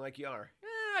along like you are.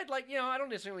 I'd like, I don't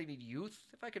necessarily need youth.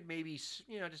 If I could maybe,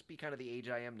 just be kind of the age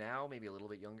I am now, maybe a little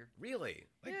bit younger. Really?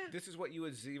 Like this is what you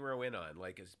would zero in on,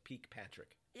 like as peak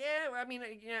Patrick. Yeah, I mean,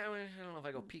 I don't know if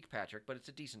I go peak Patrick, but it's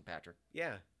a decent Patrick.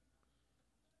 Yeah.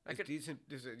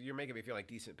 You're making me feel like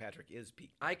decent Patrick is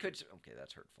peak Patrick. Okay,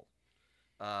 that's hurtful.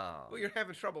 Well, you're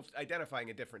having trouble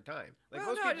identifying a different time. Like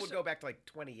most people would go back to like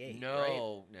 28. No, right?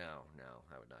 no,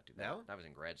 I would not do that. No? I was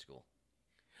in grad school.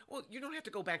 Well, you don't have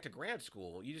to go back to grad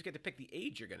school. You just get to pick the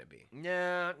age you're going to be.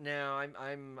 No,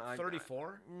 I'm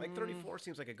 34. Like 34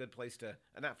 seems like a good place to.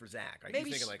 Not for Zach. Right?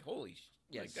 Maybe he's thinking like, holy,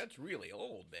 like that's really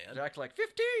old, man. Zach's like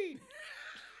 15.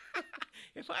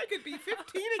 If I could be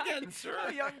 15 again, sir, how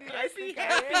young do you guys think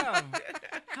I am?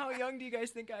 How young do you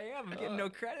guys think I am? I'm getting no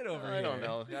credit over here. I don't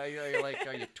know.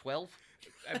 Are you 12?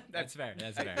 That's fair.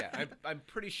 That's fair. Yeah, I'm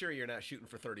pretty sure you're not shooting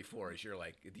for 34 as you're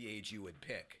like the age you would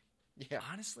pick. Yeah.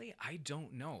 Honestly, I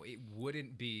don't know. It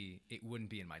wouldn't be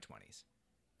in my 20s.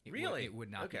 Really? It would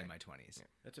not be in my 20s. Yeah.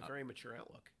 That's a very mature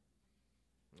outlook.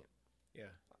 Yeah.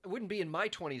 It wouldn't be in my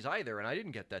 20s either, and I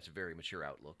didn't get that's a very mature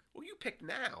outlook. Well, you pick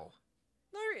now.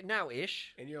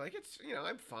 Now-ish. And you're like,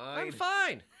 I'm fine. I'm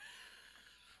fine.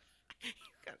 You've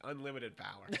got unlimited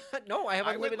power. No, I have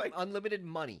unlimited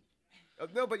money.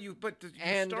 No, but you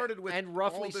started with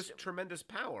all this tremendous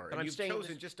power, and you've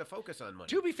chosen just to focus on money.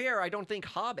 To be fair, I don't think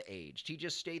Hobb aged. He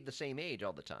just stayed the same age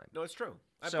all the time. No, it's true.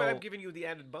 But I'm giving you the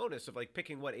added bonus of like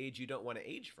picking what age you don't want to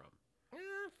age from.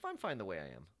 I'm fine the way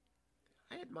I am.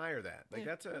 I admire that. Like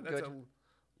that's I'm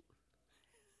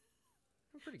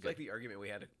pretty good. It's like the argument we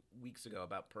had weeks ago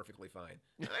about perfectly fine.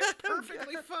 I'm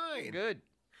perfectly fine. Good.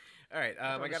 All right,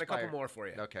 I got a couple more for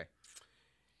you. Okay.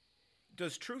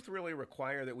 Does truth really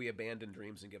require that we abandon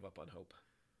dreams and give up on hope?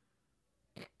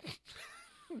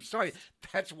 I'm sorry,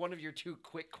 that's one of your two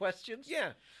quick questions?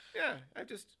 Yeah. I've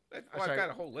got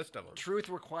a whole list of them. Truth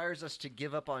requires us to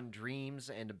give up on dreams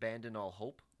and abandon all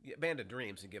hope? Yeah, abandon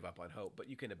dreams and give up on hope, but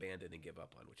you can abandon and give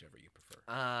up on whichever you prefer.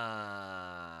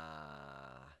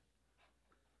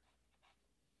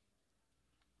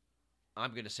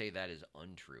 I'm going to say that is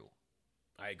untrue.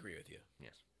 I agree with you.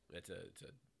 Yes. It's a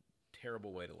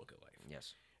terrible way to look at life.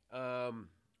 Yes.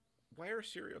 Why are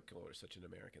serial killers such an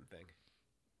American thing?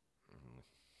 Mm-hmm.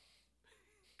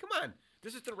 Come on.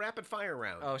 This is the rapid fire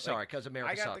round. Oh, sorry, because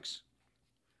America sucks.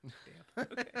 Damn.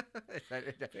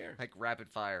 Okay. Fair. Like rapid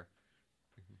fire.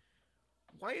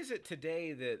 Why is it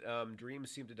today that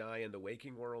dreams seem to die in the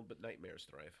waking world, but nightmares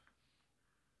thrive?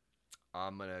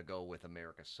 I'm going to go with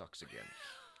America sucks again.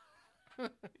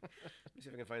 Let me see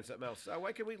if I can find something else.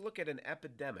 Why can we look at an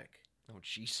epidemic? Oh,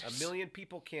 Jesus. 1 million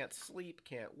people can't sleep,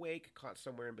 can't wake, caught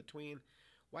somewhere in between.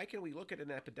 Why can we look at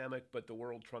an epidemic, but the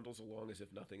world trundles along as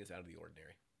if nothing is out of the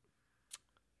ordinary?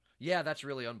 Yeah, that's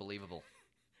really unbelievable.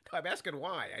 I'm asking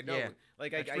why. I know. Yeah.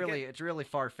 Like it's really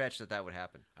far-fetched that would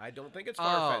happen. I don't think it's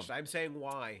far-fetched. I'm saying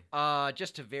why.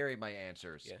 Just to vary my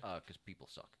answers, because people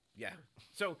suck. Yeah.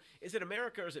 So, is it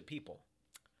America or is it people?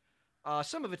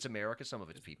 Some of it's America, some of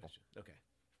it's people. Okay.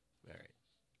 All right.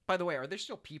 By the way, are there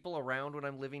still people around when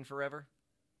I'm living forever?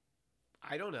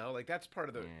 I don't know. Like that's part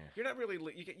of the. Yeah. You're not really.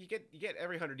 You get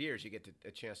every 100 years you get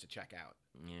a chance to check out.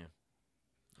 Yeah.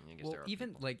 Well,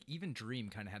 even Dream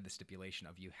kind of had the stipulation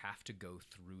of you have to go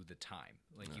through the time.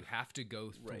 Like you have to go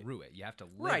through it. You have to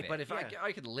live it. But if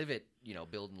I could live it,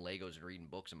 building Legos and reading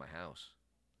books in my house.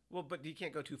 Well, but you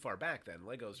can't go too far back then.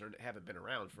 Legos haven't been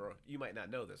around for, you might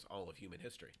not know this, all of human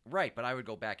history. Right, but I would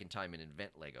go back in time and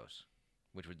invent Legos,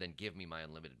 which would then give me my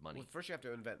unlimited money. Well, first you have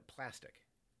to invent plastic.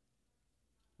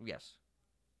 Yes.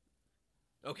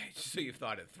 Okay, so you've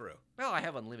thought it through. Well, I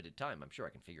have unlimited time. I'm sure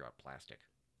I can figure out plastic.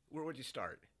 Where would you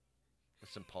start? With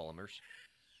some polymers.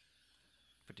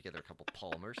 Put together a couple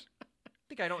polymers.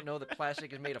 Think I don't know that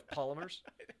plastic is made of polymers?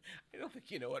 I don't think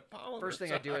you know what polymers First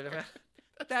thing are. I do is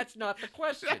That's not the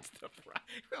question.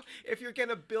 Well, if you're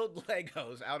gonna build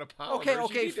Legos out of polymers, you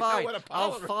Okay, need to fine. know what a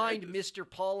I'll polymer find is. Mr.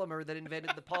 Polymer that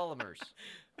invented the polymers.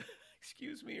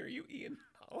 Excuse me, are you Ian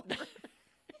Polymer?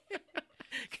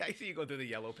 I see you go through the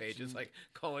yellow pages, like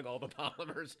calling all the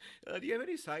polymers. Do you have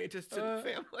any scientists in the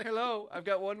family? Hello, I've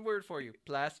got one word for you.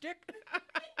 Plastic?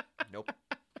 Nope.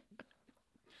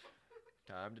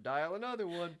 Time to dial another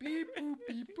one. Beep, boop,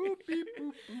 beep, boop, beep, boop,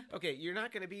 boop. Okay, you're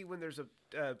not going to be when there's a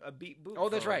beep boop. Oh,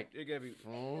 that's phone. right. You're going to be.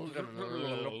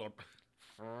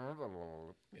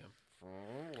 Yeah.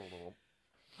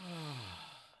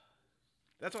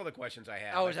 That's all the questions I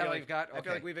have. Oh, I is that feel all like- you've got? I feel Okay.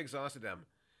 like we've exhausted them.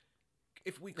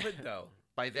 If we could, though.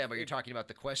 By them, are you talking about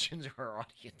the questions or our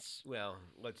audience? Well,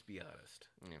 let's be honest.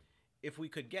 Yeah. If we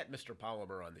could get Mr.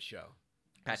 Polymer on the show.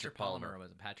 Patrick Polymer. was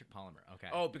it Patrick Polymer? Okay.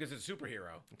 Oh, because it's a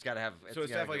superhero. It's got to have. So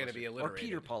it's definitely gonna be Or alliterated.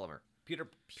 Peter Polymer. Peter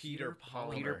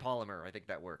Polymer. Peter Polymer. I think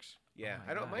that works. Yeah, Oh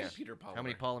my I don't mind gosh. Peter Polymer. How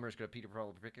many polymers could a Peter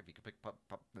Polymer pick if you could pick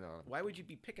no. Why would you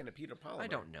be picking a Peter Polymer? I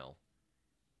don't know.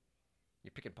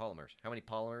 You're picking polymers. How many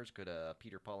polymers could a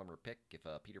Peter Polymer pick if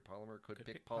a Peter Polymer could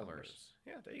pick polymers?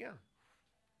 Yeah, there you go.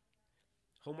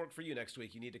 Homework for you next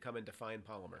week. You need to come and define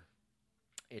polymer.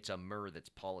 It's a mer that's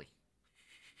poly.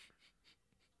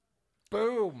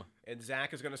 Boom! And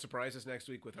Zach is going to surprise us next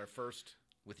week with our first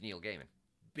With Neil Gaiman,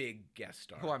 big guest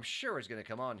star. who I'm sure is going to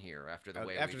come on here after the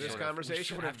way after we've this sort of-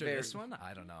 conversation? sort of After very- this one,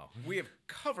 I don't know. We have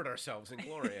covered ourselves in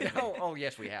glory. I think. Oh,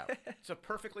 yes, we have. It's a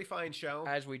perfectly fine show.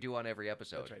 As we do on every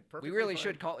episode. That's right, We perfectly really fine.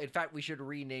 should call. In fact, we should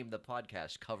rename the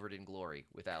podcast "Covered in Glory"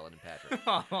 with Alan and Patrick.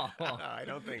 I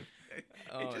don't think.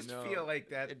 I Oh, just no. feel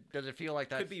like that Does it feel like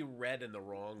that? could be read in the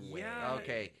wrong way. Yeah.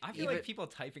 Okay. I feel Even- like people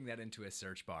typing that into a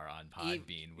search bar on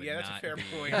Podbean would Yeah, that's a not fair be-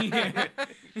 point.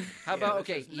 How Yeah, about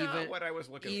this is not even what I was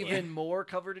looking even more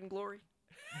covered in glory?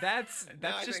 That's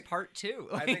I just think- part two.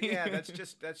 for. I think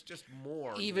that's just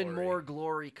more. Even glory. more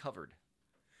glory covered.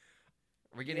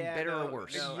 Are we getting Yeah, better no, or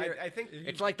worse? No, I think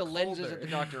It's like the lenses colder. at the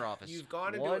doctor office. You've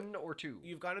gone into one or two.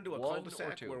 You've gone into a One or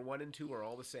cul-de-sac two. where 1 and 2 are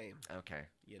all the same. Okay.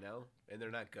 You know, and they're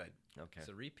not good. Okay. It's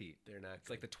a repeat. They're not. It's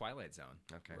like the Twilight Zone.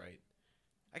 Okay. right.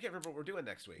 I can't remember what we're doing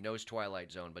next week. Knows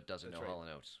Twilight Zone, but doesn't That's know right. Hall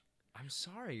 & Oates. I'm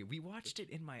sorry. We watched it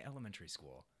in my elementary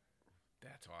school.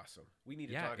 That's awesome. We need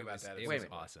to Yeah, talk it about was- that. it at was some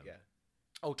point. awesome. Yeah.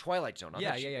 Oh, Twilight Zone. I Yeah,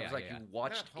 thought you- yeah, It yeah, was like yeah. you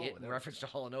watched Not it Hall in & reference to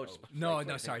Hall & Oates. Oh. No, Like,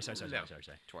 no, what- sorry. No.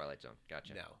 Twilight Zone.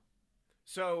 Gotcha. No.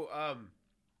 So,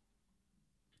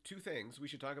 two things. We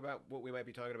should talk about what we might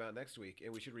be talking about next week,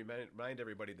 and we should remind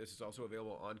everybody this is also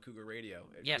available on Cougar Radio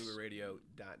at Yes.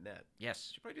 cougarradio.net.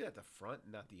 Yes, Should probably do that at the front,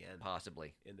 not the end,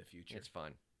 possibly. in the future. It's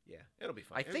fun. Yeah, it'll be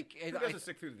fun. I think- who I- doesn't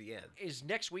stick through to the end? Is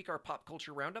next week our pop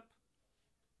culture roundup?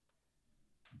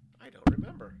 I don't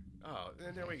remember. Oh,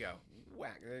 then there we go.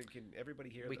 Whack. Can everybody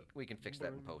hear We can fix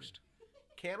that in post.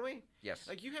 Can we? Yes.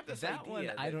 Like you have this That idea one,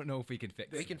 that, I don't know if we can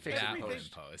fix. We can fix it that in one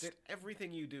post. in post. that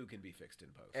everything you do can be fixed in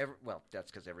post. Well, that's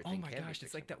because everything. Oh my can be gosh, fixed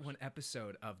it's like in that post. one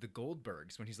episode of The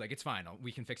Goldbergs when he's like, "It's fine,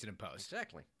 we can fix it in post."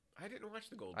 Exactly. I didn't watch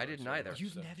the Goldbergs. I didn't very either. much,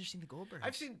 You've so- never seen The Goldbergs?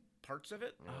 I've seen parts of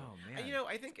it. Oh man. And, you know,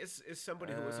 I think as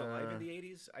somebody who was alive in the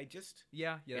 '80s,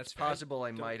 yeah, that's It's fair. possible I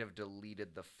Don't- might have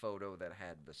deleted the photo that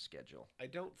had the schedule. I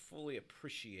don't fully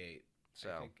appreciate.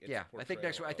 So think its yeah, I think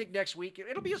next. portrayal I of- think next week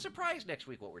it'll be a surprise. Next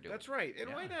week, what we're doing. That's right.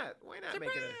 And why Yeah. not? Why not Surprise!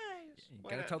 make it? You Why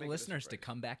gotta not tell the make it a listeners to surprise?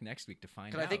 come back next week to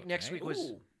find Because out. I think next right? week was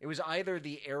Ooh. it was either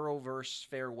the Arrowverse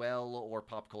farewell or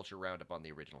pop culture roundup on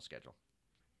the original schedule.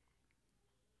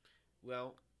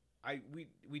 Well,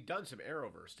 we done some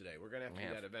Arrowverse today. We're gonna have to We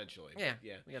do have. that eventually. Yeah,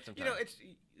 yeah. we got some You know, time. it's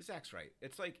Zach's right.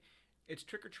 It's like it's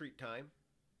trick or treat time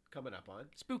coming up on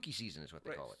Spooky season is what they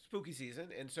right, call it. spooky season,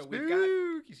 and so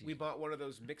Spooky season. we bought one of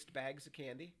those mixed bags of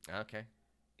candy, Okay,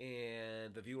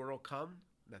 and the viewer will come.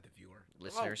 Not the viewer,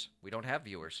 listeners, we don't have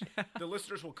viewers. Oh, the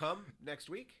listeners will come next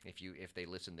week, If they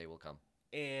listen, they will come.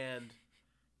 and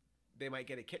they might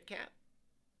get a Kit Kat.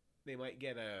 They might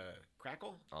get a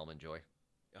Crackle. Almond Joy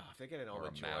Oh, if they get an or a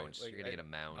Almond Joy, Mounds. like, You're gonna get a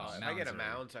Mounds. if I Mounds get a are-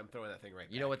 Mounds, I'm throwing that thing right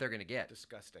back. You know what they're gonna get?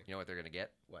 Disgusting. You know what they're gonna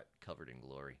get? What? Covered in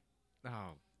glory.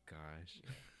 Oh gosh.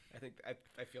 I think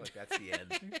I feel like that's the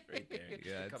end right there.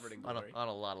 Yeah, Covered in On glory.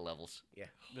 a lot of levels. Yeah.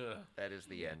 Ugh. That is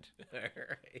the end. All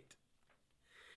right.